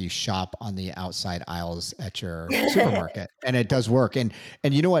of like you shop on the outside aisles at your supermarket, and it does work. And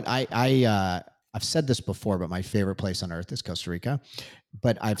you know what? I've said this before, but my favorite place on earth is Costa Rica.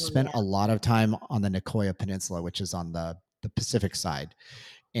 But I've Oh spent yeah. a lot of time on the Nicoya Peninsula, which is on the Pacific side,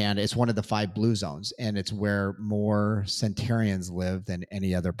 and it's one of the five blue zones, and it's where more centurions live than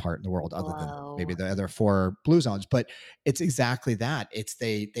any other part in the world, other than maybe Whoa. the other four blue zones. But it's exactly that. It's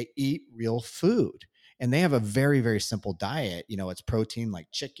they eat real food, and they have a very very simple diet. It's protein like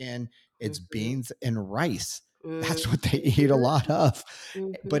chicken, it's Mhm. beans and rice. Mhm. That's what they eat a lot of,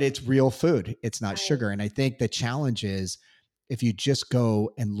 but Mhm. it's real food. It's not Right. sugar. And I think the challenge is if you just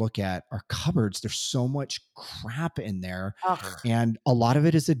go and look at our cupboards, there's so much crap in there, Ugh. and a lot of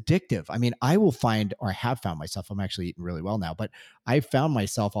it is addictive. I mean, I will find, or I have found myself, I'm actually eating really well now, but I found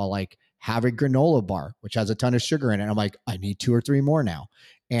myself, I'll like have a granola bar, which has a ton of sugar in it. And I'm like, I need two or three more now.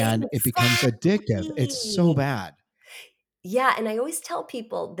 And it becomes addictive. It's so Exactly. bad. Yeah, and I always tell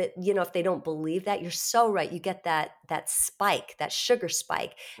people that, if they don't believe that, you're so right. You get that spike, that sugar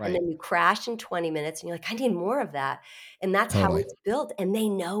spike, and Right. then you crash in 20 minutes and you're like, "I need more of that." And that's how Totally. it's built, and they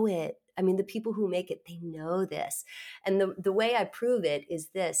know it. I mean, the people who make it, they know this. And the way I prove it is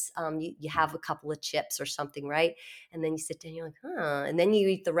this, you have a couple of chips or something, right? And then you sit down, you're like, "Huh," and then you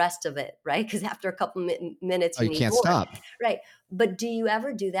eat the rest of it, right? Because after a couple minutes, Oh, you you need can't more, stop. right? But do you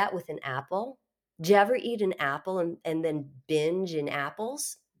ever do that with an apple? Do you ever eat an apple and then binge in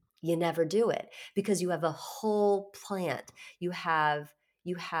apples? You never do it because you have a whole plant. You have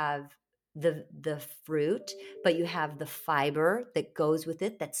the fruit, but you have the fiber that goes with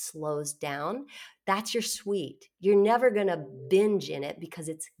it that slows down. That's your sweet. You're never gonna binge in it because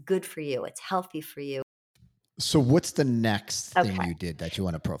it's good for you. It's healthy for you. So what's the next thing Okay. you did that you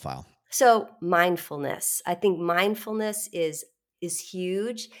want to profile? So mindfulness. I think mindfulness is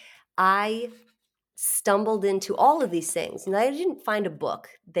huge. I stumbled into all of these things, and I didn't find a book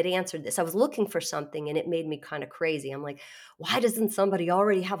that answered this. I was looking for something and it made me kind of crazy. I'm like, why doesn't somebody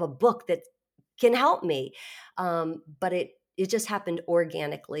already have a book that can help me? But it just happened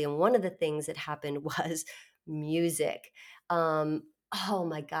organically. And one of the things that happened was music. Oh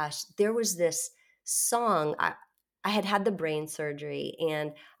my gosh, there was this song. I had had the brain surgery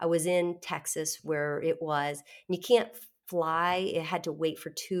and I was in Texas where it was, and you can't fly. It had to wait for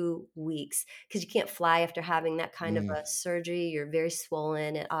 2 weeks because you can't fly after having that kind of Mm. a surgery. You're very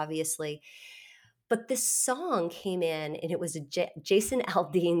swollen, and obviously. But this song came in, and it was a Jason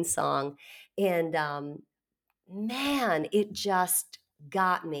Aldean song, and man, it just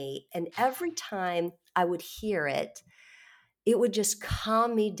got me. And every time I would hear it, it would just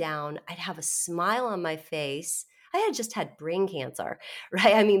calm me down. I'd have a smile on my face. I had just had brain cancer,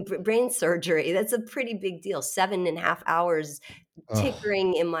 right? I mean, brain surgery. That's a pretty big deal. 7.5 hours Oh,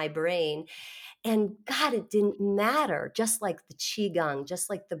 tickering in my brain. And God, it didn't matter. Just like the qigong, just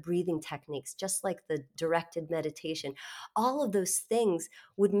like the breathing techniques, just like the directed meditation, all of those things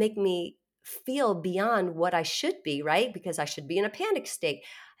would make me feel beyond what I should be, right? Because I should be in a panic state.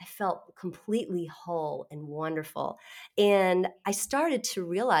 I felt completely whole and wonderful. And I started to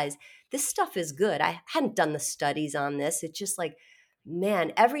realize this stuff is good. I hadn't done the studies on this. It's just like,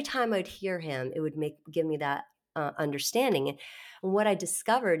 man, every time I'd hear him, it would give me that understanding. And what I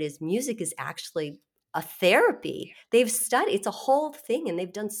discovered is music is actually a therapy. They've studied, it's a whole thing, and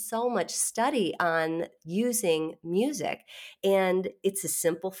they've done so much study on using music. And it's a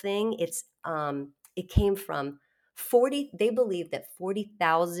simple thing. It came from 40, they believe that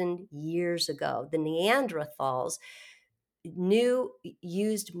 40,000 years ago, the Neanderthals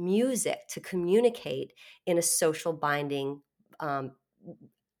used music to communicate in a social binding um,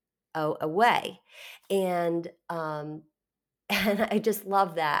 a way. And and I just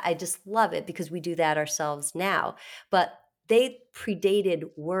love that. I just love it because we do that ourselves now. But they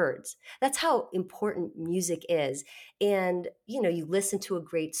predated words. That's how important music is. And, you listen to a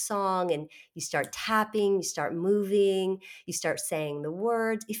great song and you start tapping, you start moving, you start saying the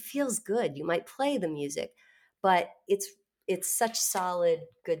words. It feels good. You might play the music, but it's such solid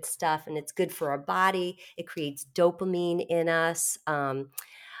good stuff, and it's good for our body. It creates dopamine in us.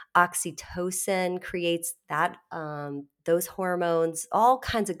 Oxytocin creates that those hormones, all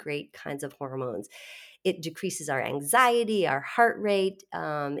kinds of great kinds of hormones. It decreases our anxiety, our heart rate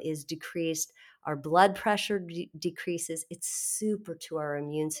is decreased, our blood pressure decreases. It's super to our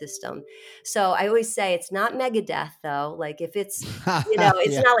immune system. So I always say it's not Megadeth though. Like if it's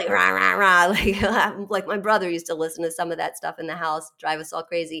it's yeah. not like rah rah rah like my brother used to listen to some of that stuff in the house, drive us all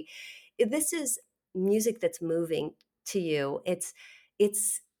crazy. This is music that's moving to you. It's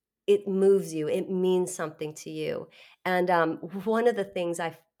it moves you. It means something to you. And one of the things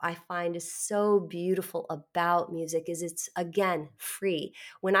I find is so beautiful about music is it's again free.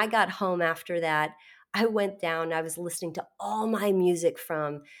 When I got home after that, I went down. I was listening to all my music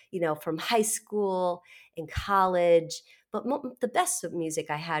from high school and college. But the best of music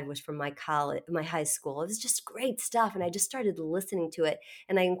I had was from my high school. It was just great stuff, and I just started listening to it,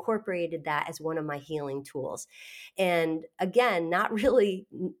 and I incorporated that as one of my healing tools. And again, not really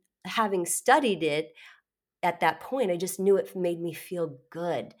having studied it at that point, I just knew it made me feel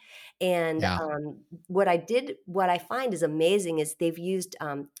good. And Yeah. what I find is amazing is they've used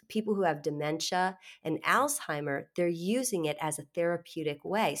people who have dementia and Alzheimer, they're using it as a therapeutic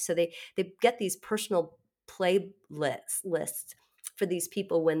way. So they get these personal lists for these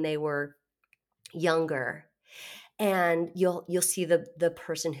people when they were younger, and you'll see the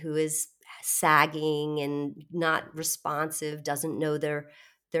person who is sagging and not responsive, doesn't know their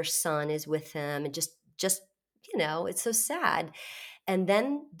son is with him, and just it's so sad. And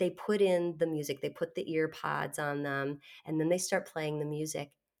then they put in the music, they put the ear pods on them, and then they start playing the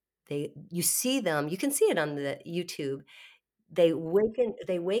music. You see them, you can see it on the YouTube. They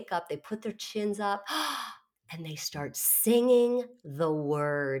wake up, they put their chins up, and they start singing the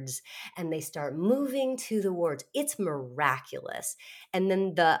words, and they start moving to the words. It's miraculous. And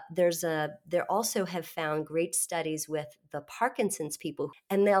then there also have found great studies with the Parkinson's people,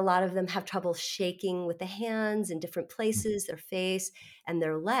 and a lot of them have trouble shaking with the hands in different places, their face and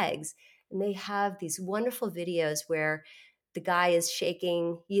their legs. And they have these wonderful videos where the guy is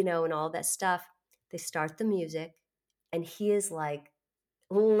shaking, and all that stuff. They start the music, and he is like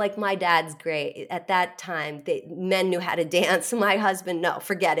my dad's great. At that time, men knew how to dance. My husband, no,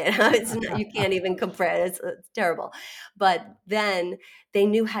 forget it. It's not, you can't even compare. It's terrible. But then they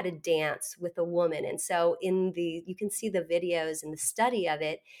knew how to dance with a woman. And so you can see the videos and the study of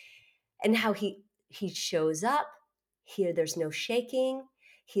it, and how he shows up. Here there's no shaking.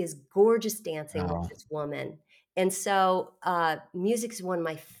 He is gorgeous dancing with Wow. this woman. And so music is one of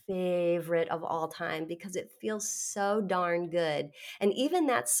my favorite of all time because it feels so darn good. And even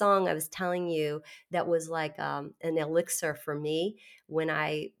that song I was telling you, that was like an elixir for me when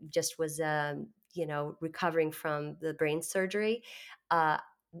I just was recovering from the brain surgery. uh,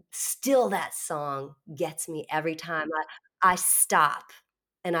 Still, that song gets me every time I stop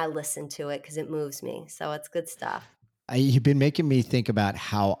and I listen to it because it moves me, so it's good stuff. You've been making me think about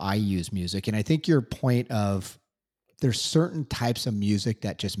how I use music. And I think your point of there's certain types of music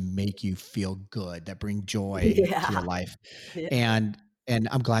that just make you feel good, that bring joy to your Yeah, life. yeah. And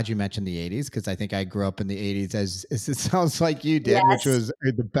I'm glad you mentioned the 80s because I think I grew up in the 80s as it sounds like you did, which Yes. was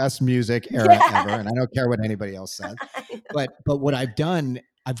the best music era ever. Yeah. And I don't care what anybody else says. I know. But what I've done,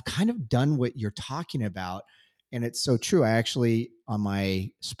 I've kind of done what you're talking about, and it's so true. I actually on my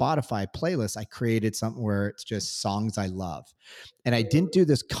Spotify playlist, I created something where it's just songs I love. And I didn't do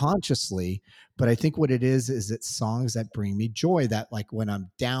this consciously, but I think what it is it's songs that bring me joy that like when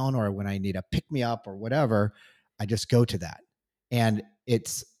I'm down or when I need a pick me up or whatever, I just go to that. And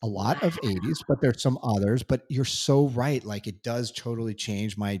it's a Wow. lot of 80s, but there's some others, but you're so right. Like it does totally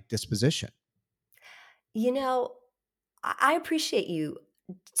change my disposition. You know, I appreciate you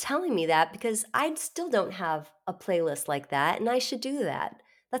telling me that because I still don't have a playlist like that, and I should do that.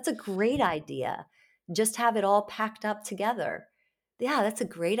 That's a great idea. Just have it all packed up together. Yeah, that's a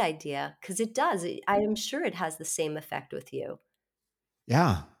great idea because it does. I am sure it has the same effect with you.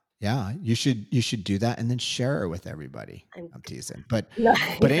 Yeah. Yeah. You should do that and then share it with everybody. I'm I'm teasing. But nice.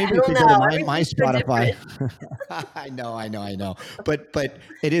 I anybody don't could go to know. my Everybody's so Spotify. different. I know. But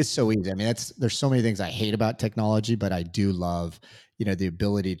it is so easy. I mean, there's so many things I hate about technology, but I do love, the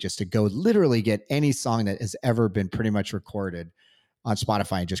ability just to go literally get any song that has ever been pretty much recorded on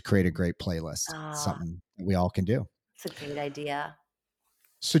Spotify and just create a great playlist. It's Ah, something that we all can do. it's a great idea.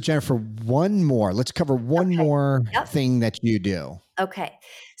 So Jennifer, one more. Let's cover one Okay. more Yep. thing that you do. Okay.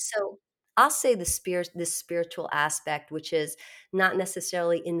 So I'll say this spiritual aspect, which is not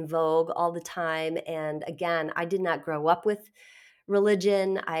necessarily in vogue all the time. And again, I did not grow up with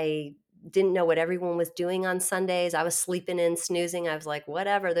religion. I didn't know what everyone was doing on Sundays. I was sleeping in, snoozing. I was like,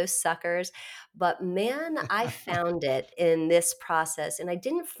 whatever, those suckers. But man, I found it in this process. And I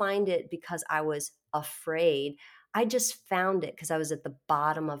didn't find it because I was afraid. I just found it because I was at the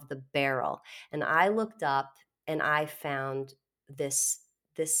bottom of the barrel. And I looked up and I found this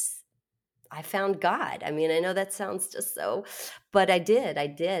I found God. I mean, I know that sounds just so, but I did.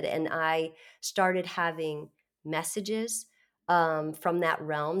 And I started having messages from that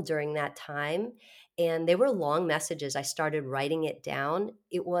realm during that time. And they were long messages. I started writing it down.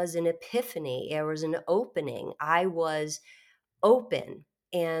 It was an epiphany, it was an opening. I was open.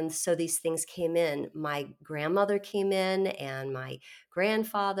 And so these things came in. My grandmother came in and my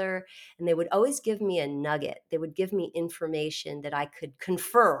grandfather, and they would always give me a nugget. They would give me information that I could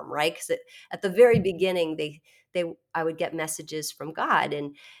confirm, right? Because at the very beginning, I would get messages from God,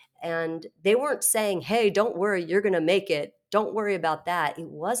 and they weren't saying, "Hey, don't worry, you're going to make it. Don't worry about that." It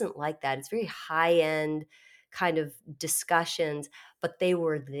wasn't like that. It's very high end kind of discussions, but they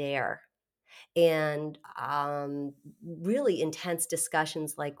were there, and really intense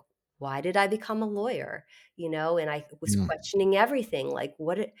discussions like, why did I become a lawyer? And I was Mm. questioning everything, like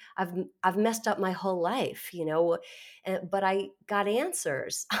I've messed up my whole life, but I got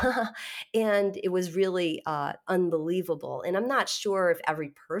answers. And it was really unbelievable. And I'm not sure if every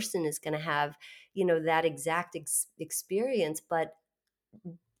person is going to have that exact experience, but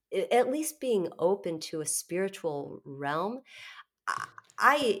at least being open to a spiritual realm.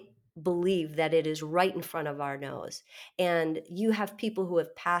 I believe that it is right in front of our nose. And you have people who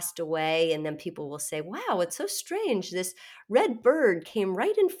have passed away, and then people will say, "Wow, it's so strange. This red bird came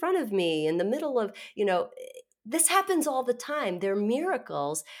right in front of me in the middle of," this happens all the time. They're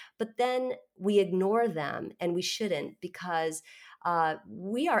miracles, but then we ignore them, and we shouldn't, because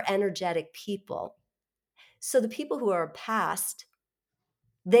we are energetic people. So the people who are past,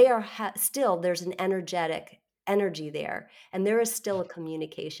 they are still, there's an energetic energy there, and there is still a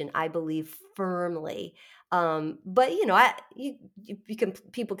communication, I believe firmly. But you can,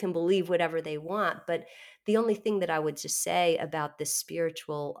 people can believe whatever they want, but the only thing that I would just say about this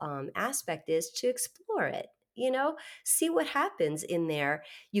spiritual aspect is to explore it. See what happens in there.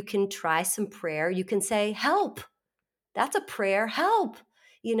 You can try some prayer. You can say, "Help." That's a prayer, "Help."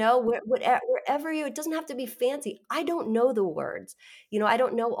 Wherever you, it doesn't have to be fancy. I don't know the words. I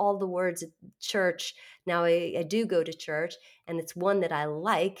don't know all the words at church. Now I do go to church, and it's one that I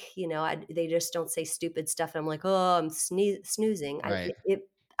like. They just don't say stupid stuff, and I'm like, "Oh, I'm snoozing." Right.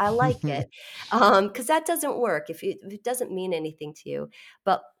 I like it, because that doesn't work if it doesn't mean anything to you.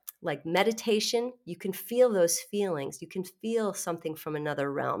 But like meditation, you can feel those feelings. You can feel something from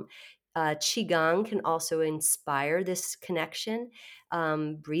another realm. Qigong can also inspire this connection.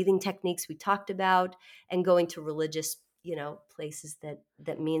 Breathing techniques we talked about, and going to religious, places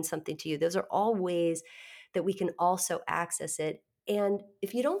that mean something to you. Those are all ways that we can also access it. And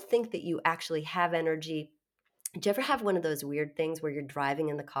if you don't think that you actually have energy, do you ever have one of those weird things where you're driving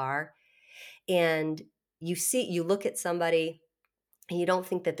in the car and you look at somebody and you don't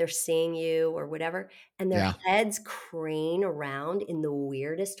think that they're seeing you or whatever, and their Yeah. heads crane around in the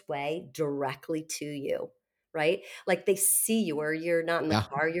weirdest way directly to you, right? Like they see you, or you're not in the Yeah.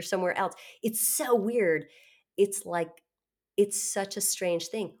 car, you're somewhere else. It's so weird. It's like it's such a strange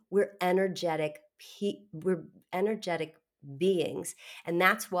thing. We're energetic beings, and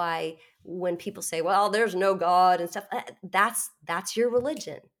that's why when people say, "Well, there's no God," and stuff, that's your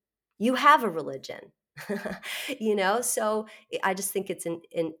religion. You have a religion. So I just think it's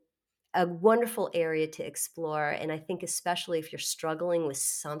a wonderful area to explore. And I think, especially if you're struggling with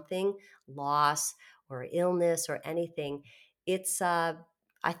something, loss or illness or anything, it's, I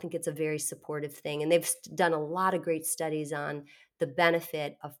think it's a very supportive thing. And they've done a lot of great studies on the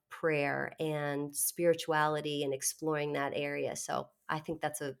benefit of prayer and spirituality and exploring that area. So I think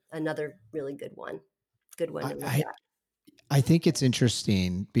that's another really good one I, to look I at. I think it's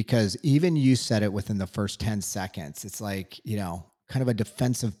interesting because even you said it within the first 10 seconds. It's like, kind of a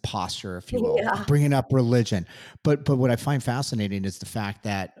defensive posture, if you will, of Yeah. bringing up religion. But what I find fascinating is the fact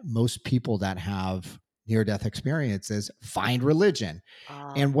that most people that have near death experiences find religion.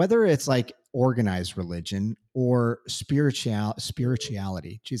 Uh, And whether it's like organized religion or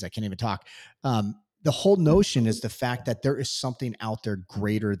spirituality, geez, I can't even talk. The whole notion is the fact that there is something out there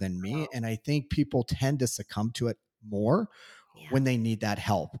greater than me. And I think people tend to succumb to it more yeah. when they need that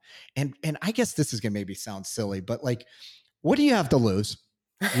help. And I guess this is gonna maybe sound silly, but like, what do you have to lose?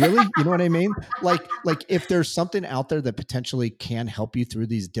 Really? You know what I mean? Like if there's something out there that potentially can help you through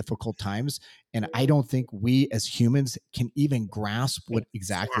these difficult times, and I don't think we as humans can even grasp what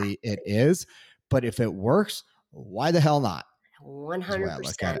exactly it Exactly. is, but if it works, why the hell not? Is the way I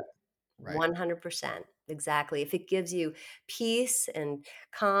look at 100%. it. Right. 100%. Exactly. If it gives you peace and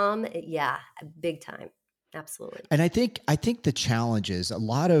calm, yeah, big time. Absolutely. And I think the challenge is a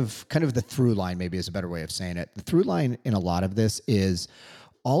lot of kind of the through line, maybe is a better way of saying it. The through line in a lot of this is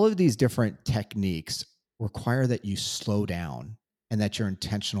all of these different techniques require that you slow down and that you're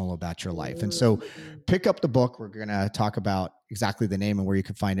intentional about your life. And so Mm. pick up the book. We're going to talk about exactly the name and where you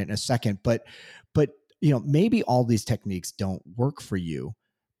can find it in a second, but maybe all these techniques don't work for you,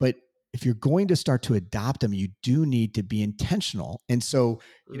 but if you're going to start to adopt them, you do need to be intentional. And so,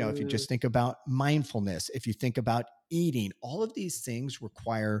 if you Mm. just think about mindfulness, if you think about eating, all of these things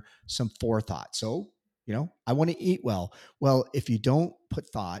require some forethought. So, I want to eat well. Well, if you don't put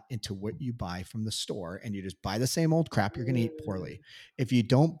thought into what you buy from the store and you just buy the same old crap, you're going to eat Mm. poorly. If you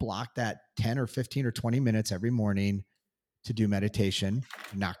don't block that 10 or 15 or 20 minutes every morning to do meditation,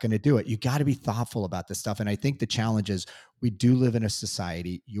 you're not going to do it. You got to be thoughtful about this stuff. And I think the challenge is we do live in a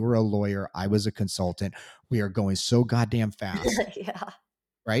society. You're a lawyer. I was a consultant. We are going so goddamn fast, Yeah.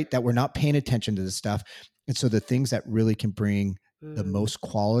 right? That we're not paying attention to this stuff. And so the things that really can bring the Mm. most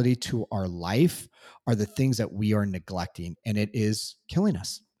quality to our life are the things that we are neglecting. And it is killing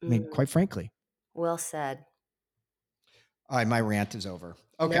us. I mean, Mm. quite frankly. Well said. All right, my rant is over.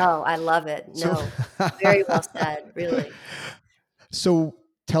 Okay. No, I love it. So No. Very well said, really. So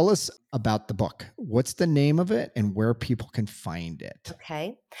Tell us about the book. What's the name of it and where people can find it?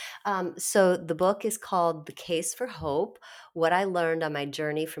 Okay. So the book is called The Case for Hope: What I Learned on My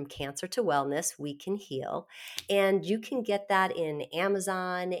Journey from Cancer to Wellness, We Can Heal. And you can get that in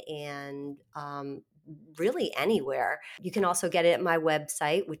Amazon and really anywhere. You can also get it at my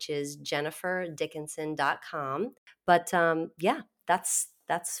website, which is jenniferdickinson.com. But yeah, that's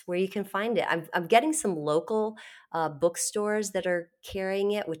where you can find it. I'm getting some local bookstores that are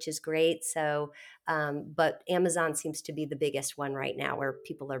carrying it, which is great. So but Amazon seems to be the biggest one right now where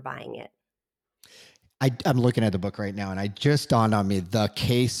people are buying it. I'm looking at the book right now, and I just dawned on me the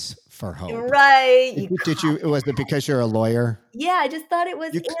case for hope. Right. Did You you, did caught you was it because you're a lawyer? Yeah, I just thought it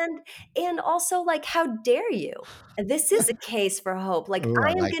was, You and also, like, how dare you? This is a case for hope. Like, Oh, I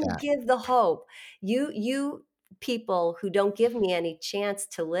I am like gonna that. give the hope. You people who don't give me any chance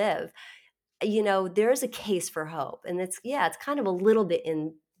to live, there is a case for hope. And it's kind of a little bit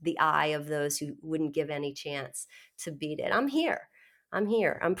in the eye of those who wouldn't give any chance to beat it. I'm here. I'm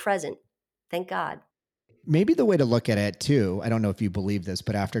here. I'm present. Thank God. Maybe the way to look at it too, I don't know if you believe this,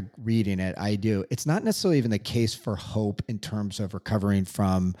 but after reading it, I do. It's not necessarily even the case for hope in terms of recovering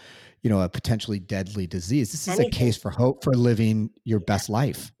from, a potentially deadly disease. This is a Anything. case for hope for living your Yeah, best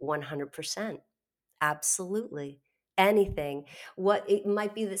life. 100%. Absolutely. Anything. What it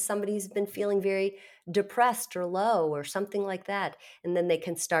might be that somebody's been feeling very depressed or low or something like that. And then they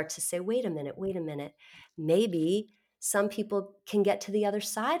can start to say, wait a minute, wait a minute. Maybe some people can get to the other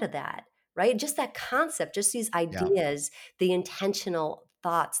side of that, right? Just that concept, just these Yeah. ideas, the intentional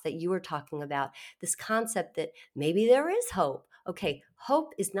thoughts that you were talking about, this concept that maybe there is hope. Okay,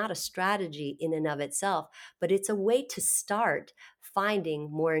 hope is not a strategy in and of itself, but it's a way to start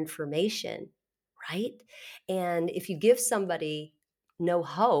finding more information, right? And if you give somebody no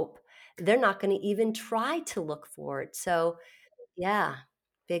hope, they're not going to even try to look for it. So, yeah,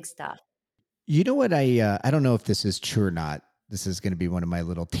 big stuff. You know what I don't know if this is true or not. This is going to be one of my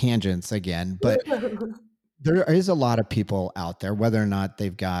little tangents again, but there is a lot of people out there, whether or not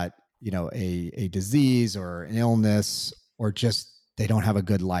they've got, a disease or an illness or just they don't have a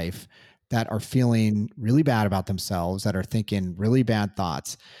good life, that are feeling really bad about themselves, that are thinking really bad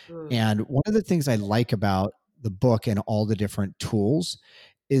thoughts. Mm, And one of the things I like about the book and all the different tools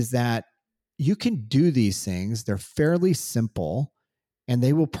is that you can do these things. They're fairly simple and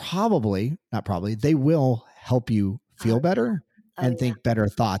they will probably, not probably, they will help you oh, feel better oh, and yeah. think better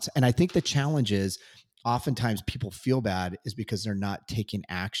thoughts. And I think the challenge is oftentimes people feel bad is because they're not taking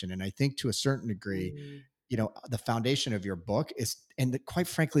action. And I think to a certain degree, Mm, the foundation of your book is, and quite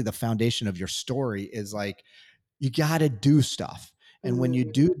frankly, the foundation of your story is like, you got to do stuff. And when you mm,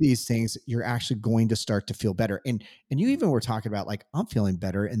 do these things, you're actually going to start to feel better. And you even were talking about like, I'm feeling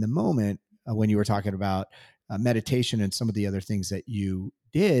better in the moment when you were talking about meditation and some of the other things that you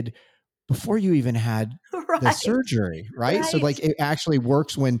did before you even had the right, surgery, right? So right. like it actually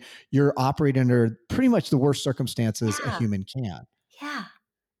works when you're operating under pretty much the worst circumstances a Yeah. human can. Yeah,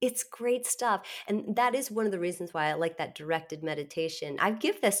 it's great stuff, and that is one of the reasons why I like that directed meditation. I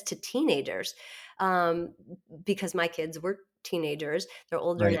give this to teenagers, um, because my kids were teenagers. They're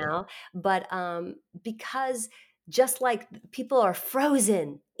older Right. now, but, because just like people are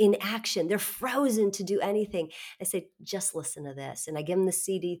frozen in action, they're frozen to do anything. I say, "Just listen to this," and I give them the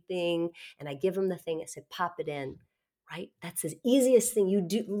CD thing, and I give them the thing. I said, "Pop it in." Right? That's the easiest thing. You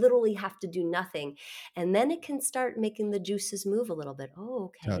do literally have to do nothing. And then it can start making the juices move a little bit. Oh,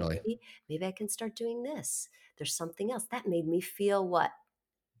 okay, Totally. maybe I can start doing this. There's something else. That made me feel what?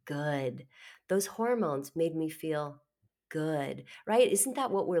 Good. Those hormones made me feel good, right? Isn't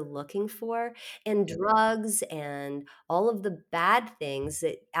that what we're looking for? And drugs and all of the bad things,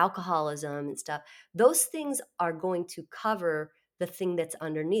 that alcoholism and stuff, those things are going to cover the thing that's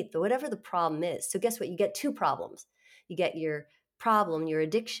underneath, whatever the problem is. So guess what? You get two problems. You get your problem, your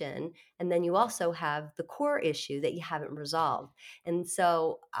addiction, and then you also have the core issue that you haven't resolved. And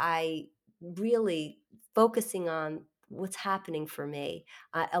so I really focusing on what's happening for me.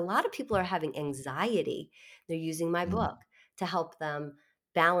 A lot of people are having anxiety. They're using my Mm. book to help them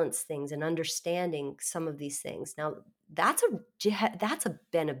balance things and understanding some of these things. Now, that's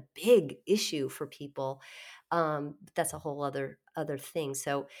been a big issue for people. But that's a whole other thing.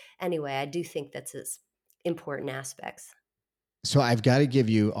 So anyway, I do think that's as important aspects. So I've got to give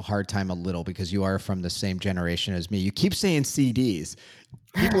you a hard time a little because you are from the same generation as me. You keep saying CDs.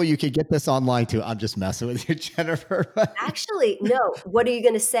 People, you could get this online too. I'm just messing with you, Jennifer. Actually, no. What are you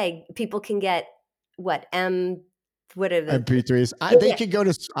going to say? People can get what what are the MP3s. yeah, They yeah. could go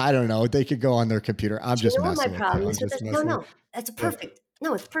to, I don't know, they could go on their computer. I'm Do you just know what my messing with you. problem I'm is with just this? No, messing with no, that's you. perfect.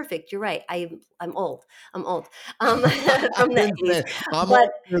 No, it's perfect. You're right. I'm old. I'm old. Um, I from the didn't 80s. say I'm But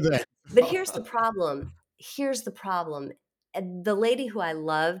older than. here's the problem. Here's the problem. The lady who I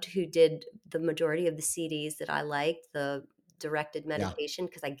loved, who did the majority of the CDs that I liked, the directed Yeah, meditation,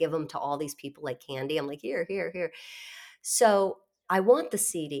 because I give them to all these people like candy. I'm like, here, here, here. So I want the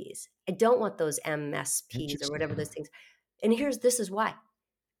CDs. I don't want those MSPs or whatever interesting. those things. And this is why.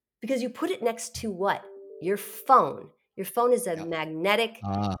 Because you put it next to what? Your phone. Your phone is a Yep. magnetic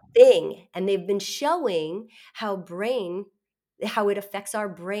Ah, thing, and they've been showing how it affects our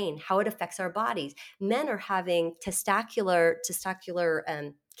brain, how it affects our bodies. Men are having testicular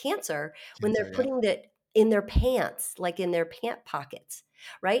cancer when they're cancer. Yep. putting it in their pants, like in their pant pockets,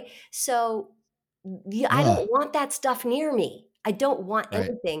 right? So yeah, I Ugh, don't want that stuff near me. I don't want right.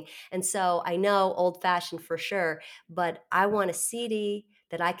 anything. And so I know old fashioned for sure, but I want a CD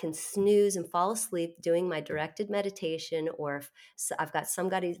that I can snooze and fall asleep doing my directed meditation, or if I've got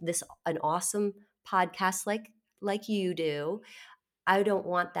somebody this an awesome podcast like you do. I don't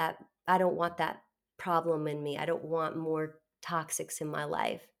want that. I don't want that problem in me. I don't want more toxics in my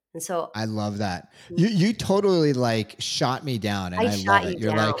life. And so I love that. You totally like shot me down and I I love shot it. you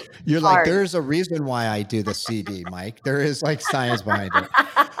down You're like, hard. there's a reason why I do the CD, Mike. There is like science behind it.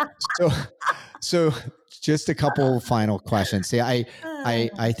 So so just a couple final questions. See, I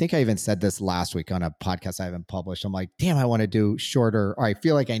think I even said this last week on a podcast I haven't published. I'm like, damn, I want to do shorter, or I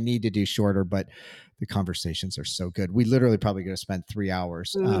feel like I need to do shorter, but the conversations are so good. We literally probably going to spend 3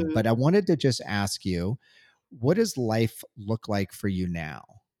 hours. Mm. But I wanted to just ask you, what does life look like for you now?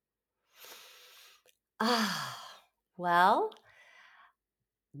 Ah, well,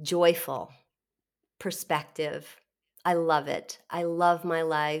 joyful perspective. I love it. I love my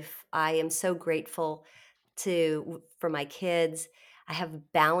life. I am so grateful for my kids. I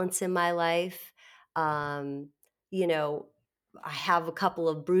have balance in my life. Um, you know, I have a couple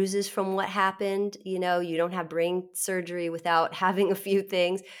of bruises from what happened. You don't have brain surgery without having a few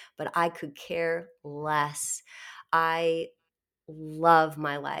things, but I could care less. I love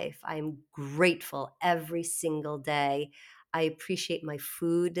my life. I'm grateful every single day. I appreciate my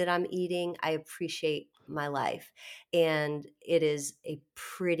food that I'm eating. I appreciate my life. And it is a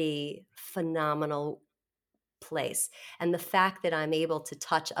pretty phenomenal place. And the fact that I'm able to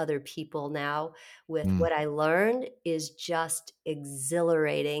touch other people now with Mm. what I learned is just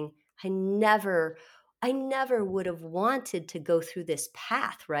exhilarating. I never would have wanted to go through this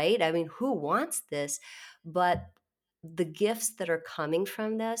path, right? I mean, who wants this? But the gifts that are coming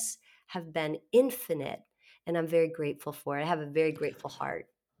from this have been infinite, and I'm very grateful for it. I have a very grateful heart.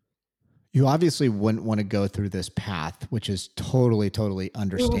 You obviously wouldn't want to go through this path, which is totally, totally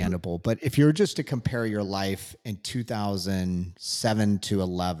Mhm. understandable. But if you're just to compare your life in 2007 to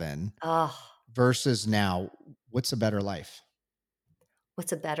 11 Oh, versus now, what's a better life?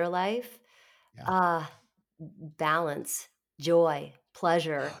 what's a better life? Yeah. Uh, balance, joy,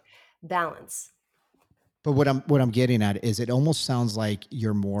 pleasure, balance. But what I'm getting at is it almost sounds like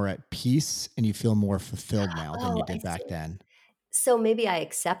you're more at peace and you feel more fulfilled now than you Oh, I did back see. then. So maybe I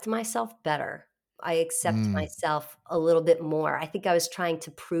accept myself better. I accept Mm. myself a little bit more. I think I was trying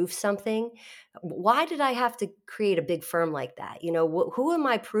to prove something. Why did I have to create a big firm like that? Who am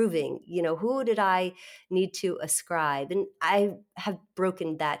I proving? Who did I need to ascribe? And I have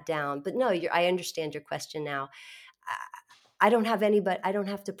broken that down. But no, I understand your question now. I don't have anybody. I don't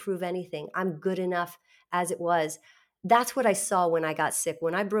have to prove anything. I'm good enough as it was. That's what I saw when I got sick.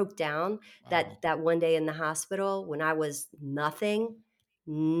 When I broke down Wow. that one day in the hospital, when I was nothing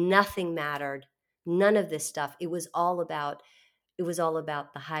mattered. None of this stuff. It was all about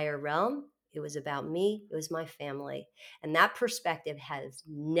the higher realm. It was about me. It was my family. And that perspective has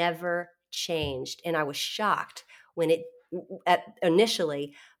never changed. And I was shocked when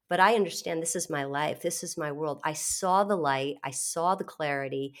initially, but I understand this is my life. This is my world. I saw the light. I saw the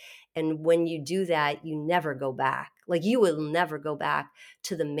clarity. And when you do that, you never go back. Like you will never go back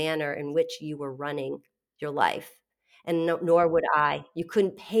to the manner in which you were running your life. And nor would I. You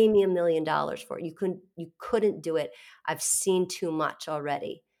couldn't pay me $1 million for it. You couldn't do it. I've seen too much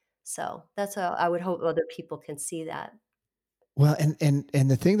already. So that's how I would hope other people can see that. Well, and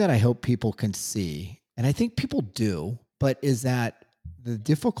the thing that I hope people can see, and I think people do, but is that the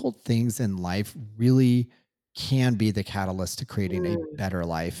difficult things in life really can be the catalyst to creating a Mm, better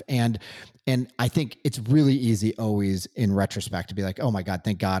life. And I think it's really easy always in retrospect to be like, "Oh my God,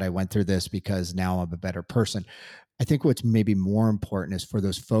 thank God I went through this because now I'm a better person." I think what's maybe more important is for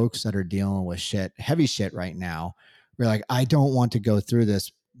those folks that are dealing with shit, heavy shit right now. We're like, I don't want to go through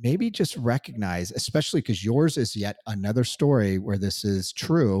this. Maybe just recognize, especially because yours is yet another story where this is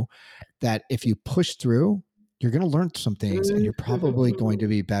true, that if you push through, you're going to learn some things and you're probably going to Mhm.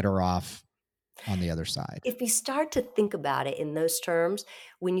 be better off on the other side. If you start to think about it in those terms,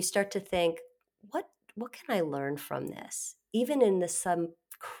 when you start to think, what can I learn from this? Even in this some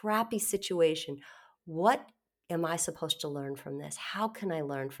crappy situation, what am I supposed to learn from this? How can I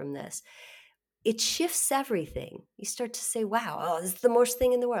learn from this? It shifts everything. You start to say, "Wow, oh, this is the worst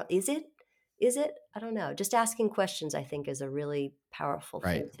thing in the world." Is it? Is it? I don't know. Just asking questions, I think, is a really powerful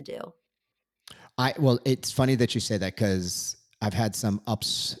Right. thing to do. Well, it's funny that you say that because I've had some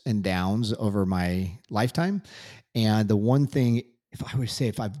ups and downs over my lifetime. And the one thing, if I would say,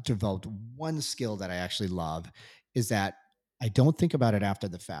 if I've developed one skill that I actually love, is that I don't think about it after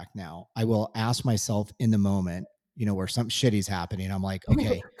the fact now. I will ask myself in the moment, where something shitty's happening. I'm like,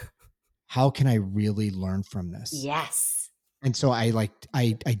 okay, how can I really learn from this? Yes. And so I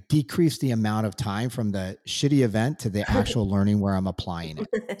decrease the amount of time from the shitty event to the actual learning where I'm applying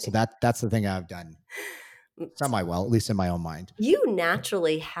it. So that's the thing I've done semi well, at least in my own mind. You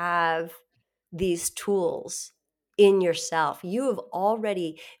naturally have these tools in yourself. You have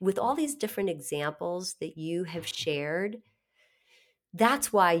already with all these different examples that you have shared,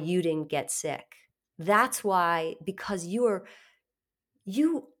 that's why you didn't get sick. That's why because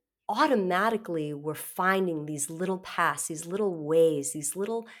you automatically were finding these little paths, these little ways, these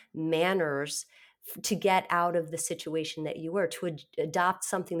little manners to get out of the situation that you were, to adopt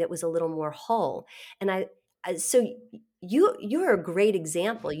something that was a little more whole. And so you're a great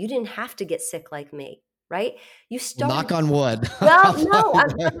example. You didn't have to get sick like me, right? You Well, started. knock on wood. Well, no,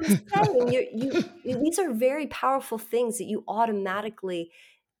 but I'm saying But these are very powerful things that you automatically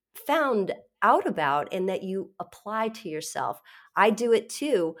found out about and that you apply to yourself. I do it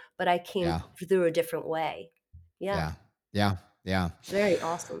too, but I came yeah, through a different way. Yeah, yeah, yeah, yeah. it's very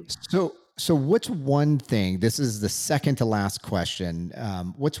awesome. So what's one thing? This is the second to last question.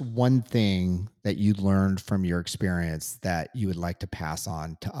 What's one thing that you learned from your experience that you would like to pass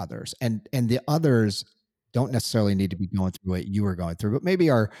on to others? And the others don't necessarily need to be going through what you were going through, but maybe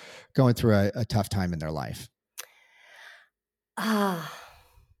are going through a tough time in their life. Ah,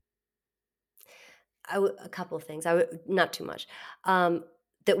 a couple of things. I would not too much.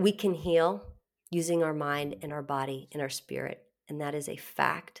 That we can heal using our mind and our body and our spirit, and that is a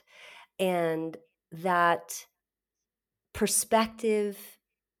fact. And that perspective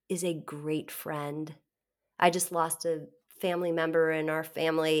is a great friend. I just lost a family member in our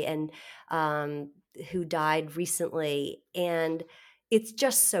family and who died recently, and it's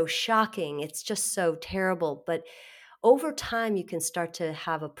just so shocking. It's just so terrible. But over time, you can start to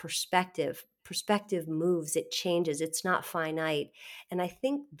have a perspective. Perspective moves, it changes, it's not finite. And I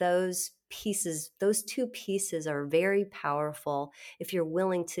think those pieces, those two pieces are very powerful if you're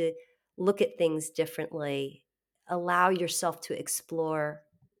willing to look at things differently, allow yourself to explore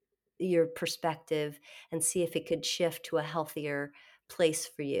your perspective and see if it could shift to a healthier place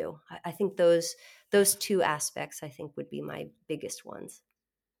for you. I think those two aspects I think would be my biggest ones.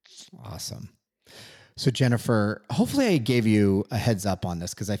 Awesome. So Jennifer, hopefully I gave you a heads up on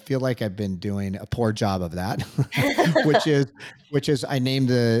this because I feel like I've been doing a poor job of that, which is I named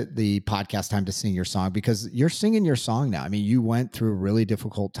the podcast Time to Sing Your Song because you're singing your song now. I mean, you went through a really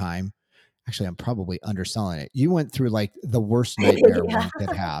difficult time. Actually, I'm probably underselling it. You went through like the worst nightmare Yeah. one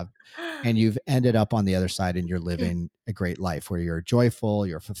could have, and you've ended up on the other side and you're living a great life where you're joyful,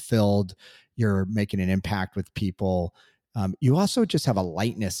 you're fulfilled, you're making an impact with people. You also just have a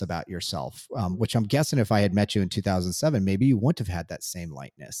lightness about yourself, which I'm guessing if I had met you in 2007, maybe you wouldn't have had that same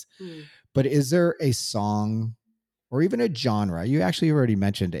lightness. Mm. But is there a song or even a genre? You actually already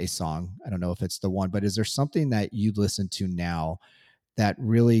mentioned a song. I don't know if it's the one, but is there something that you listen to now that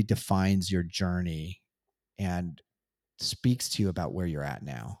really defines your journey and speaks to you about where you're at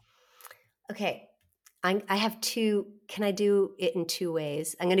now? Okay. I have two. Can I do it in two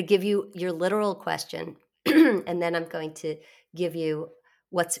ways? I'm going to give you your literal question, and then I'm going to give you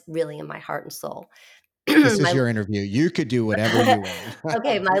what's really in my heart and soul. This is my, your interview. You could do whatever you want.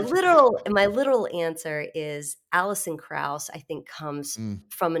 okay, my literal answer is Alison Krauss. I think comes Mm.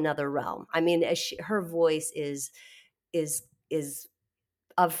 from another realm. I mean, her voice is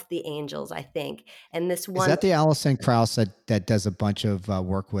of the angels. I think, and this Is one. that the Alison Krauss that does a bunch of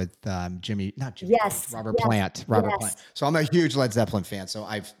work with not Jimmy Page, Yes, Robert yes, Plant, Robert Plant. yes. So I'm a huge Led Zeppelin fan. So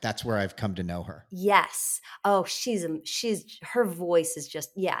that's where I've come to know her. Yes. Oh, she's her voice is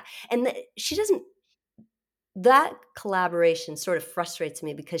just yeah, and she doesn't that collaboration sort of frustrates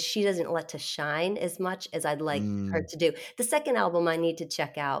me because she doesn't let to shine as much as I'd like her Mm, to do. The second album I need to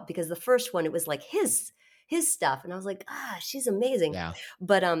check out because the first one, it was like his stuff, and I was like, "Ah, she's amazing." yeah.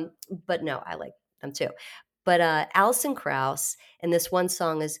 But no, I like them too. But, Alison Krauss, and this one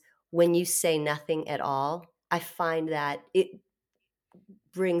song is "When You Say Nothing at All." I find that it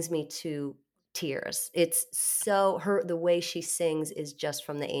brings me to tears. It's so her the way she sings is just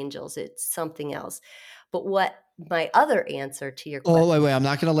from the angels. It's something else. But what my other answer to your Oh, question. wait, I'm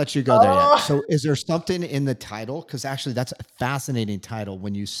not going to let you go there yet. Oh, So, is there something in the title? Because actually, that's a fascinating title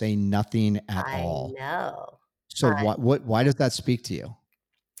when you say nothing at I all. know. So, why does that speak to you?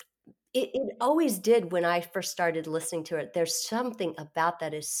 It always did when I first started listening to it. There's something about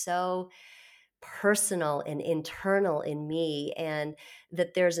that is so personal and internal in me, and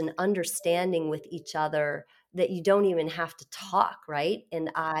that there's an understanding with each other that you don't even have to talk, right?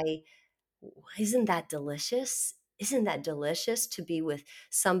 And I isn't that delicious? Isn't that delicious to be with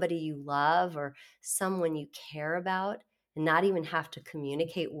somebody you love or someone you care about and not even have to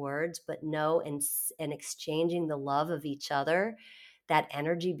communicate words, but know and exchanging the love of each other, that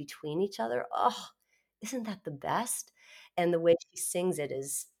energy between each other? Oh, isn't that the best? And the way she sings it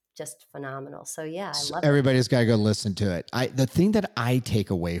is just phenomenal. So yeah, I So love it. everybody's got to go listen to it. The thing that I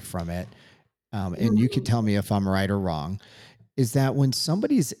take away from it, and you can Mhm. tell me if I'm right or wrong, is that when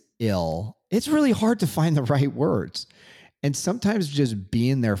somebody's ill, it's really hard to find the right words. And sometimes just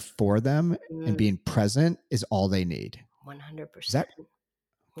being there for them and Mm, being present is all they need. Is 100%. that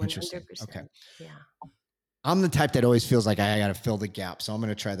interesting? Okay. 100%. Yeah. I'm the type that always feels like I got to fill the gap. So I'm going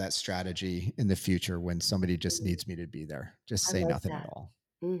to try that strategy in the future when somebody just Mhm. needs me to be there. Just I say like nothing at that. all.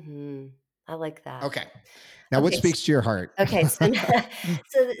 Mhm. I like that. Okay. Now, what Okay, speaks to your heart? okay,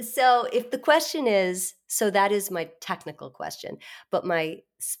 so so if the question is so that is my technical question, but my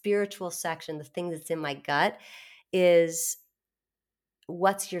spiritual section, the thing that's in my gut is,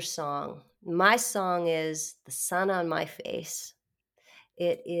 what's your song? My song is the sun on my face.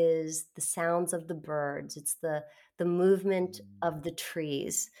 It is the sounds of the birds. It's the movement of the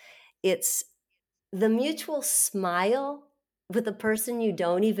trees. It's the mutual smile with a person you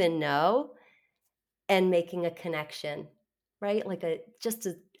don't even know and making a connection, right? Like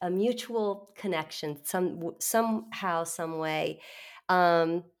a mutual connection, somehow, some way.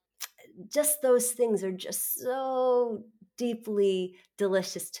 Um, just those things are just so deeply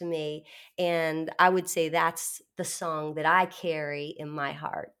delicious to me, and I would say that's the song that I carry in my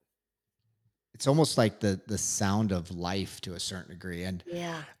heart. It's almost like the sound of life to a certain degree. And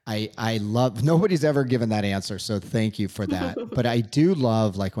Yeah. I love nobody's ever given that answer, so thank you for that. But I do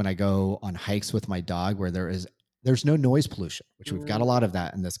love like when I go on hikes with my dog where there's no noise pollution, which we've got a lot Mm, of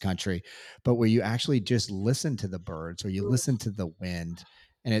that in this country, but where you actually just listen to the birds or you listen to the wind,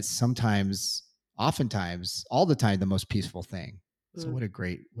 and it's sometimes, oftentimes, all the time the most peaceful thing. So mm. what a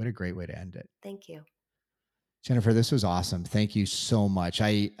great way to end it. Thank you. Jennifer, this was awesome. Thank you so much.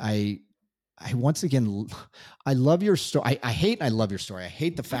 I once again, I love your story. I hate and I love your story. I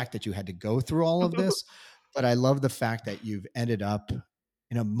hate the fact that you had to go through all of this, but I love the fact that you've ended up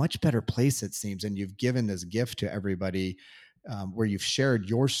in a much better place, it seems, and you've given this gift to everybody, where you've shared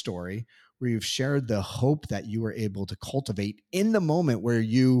your story, where you've shared the hope that you were able to cultivate in the moment where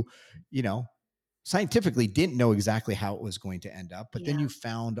you know, scientifically didn't know exactly how it was going to end up, but then Yeah. you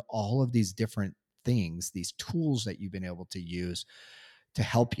found all of these different things, these tools that you've been able to use to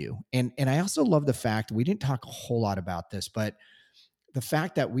help you. And I also love the fact we didn't talk a whole lot about this, but the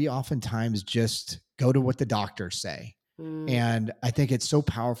fact that we oftentimes just go to what the doctors say. Mm, And I think it's so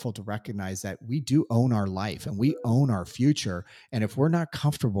powerful to recognize that we do own our life and we own our future. And if we're not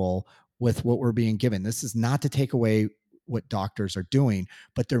comfortable with what we're being given, this is not to take away what doctors are doing,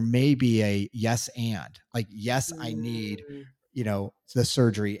 but there may be a yes and like, yes, I need, mm, the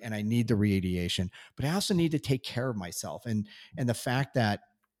surgery and I need the radiation, but I also need to take care of myself. And the fact that,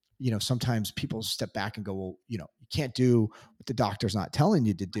 sometimes people step back and go, well, you can't do what the doctor's not telling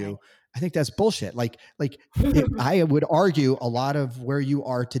you to right. do. I think that's bullshit. I would argue a lot of where you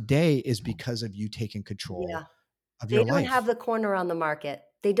are today is because of you taking control Yeah. of They your don't have life. the corner on the market.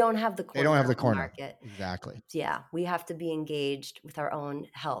 They don't have the They corner don't have the on the corner. market. Exactly. Yeah, we have to be engaged with our own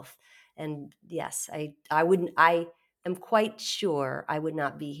health. And yes, I wouldn't I am quite sure I would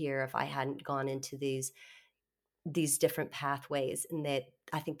not be here if I hadn't gone into these different pathways, and that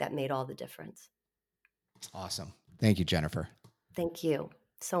I think that made all the difference. Awesome. Thank you, Jennifer. Thank you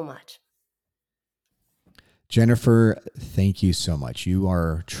so much. Jennifer, thank you so much. You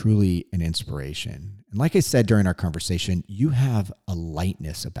are truly an inspiration. And like I said during our conversation, you have a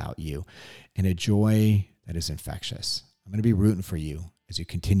lightness about you and a joy that is infectious. I'm going to be rooting for you as you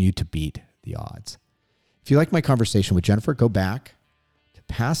continue to beat the odds. If you like my conversation with Jennifer, go back to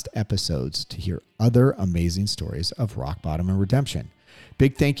past episodes to hear other amazing stories of rock bottom and redemption.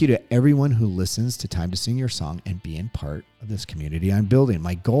 Big thank you to everyone who listens to Time to Sing Your Song and being part of this community I'm building.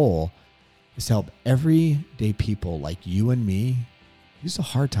 My goal is to help everyday people like you and me use the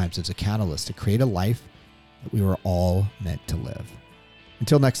hard times as a catalyst to create a life that we were all meant to live.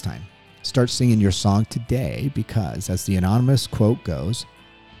 Until next time, start singing your song today because, as the anonymous quote goes,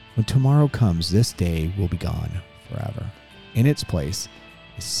 when tomorrow comes, this day will be gone forever. In its place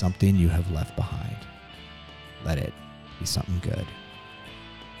is something you have left behind. Let it be something good.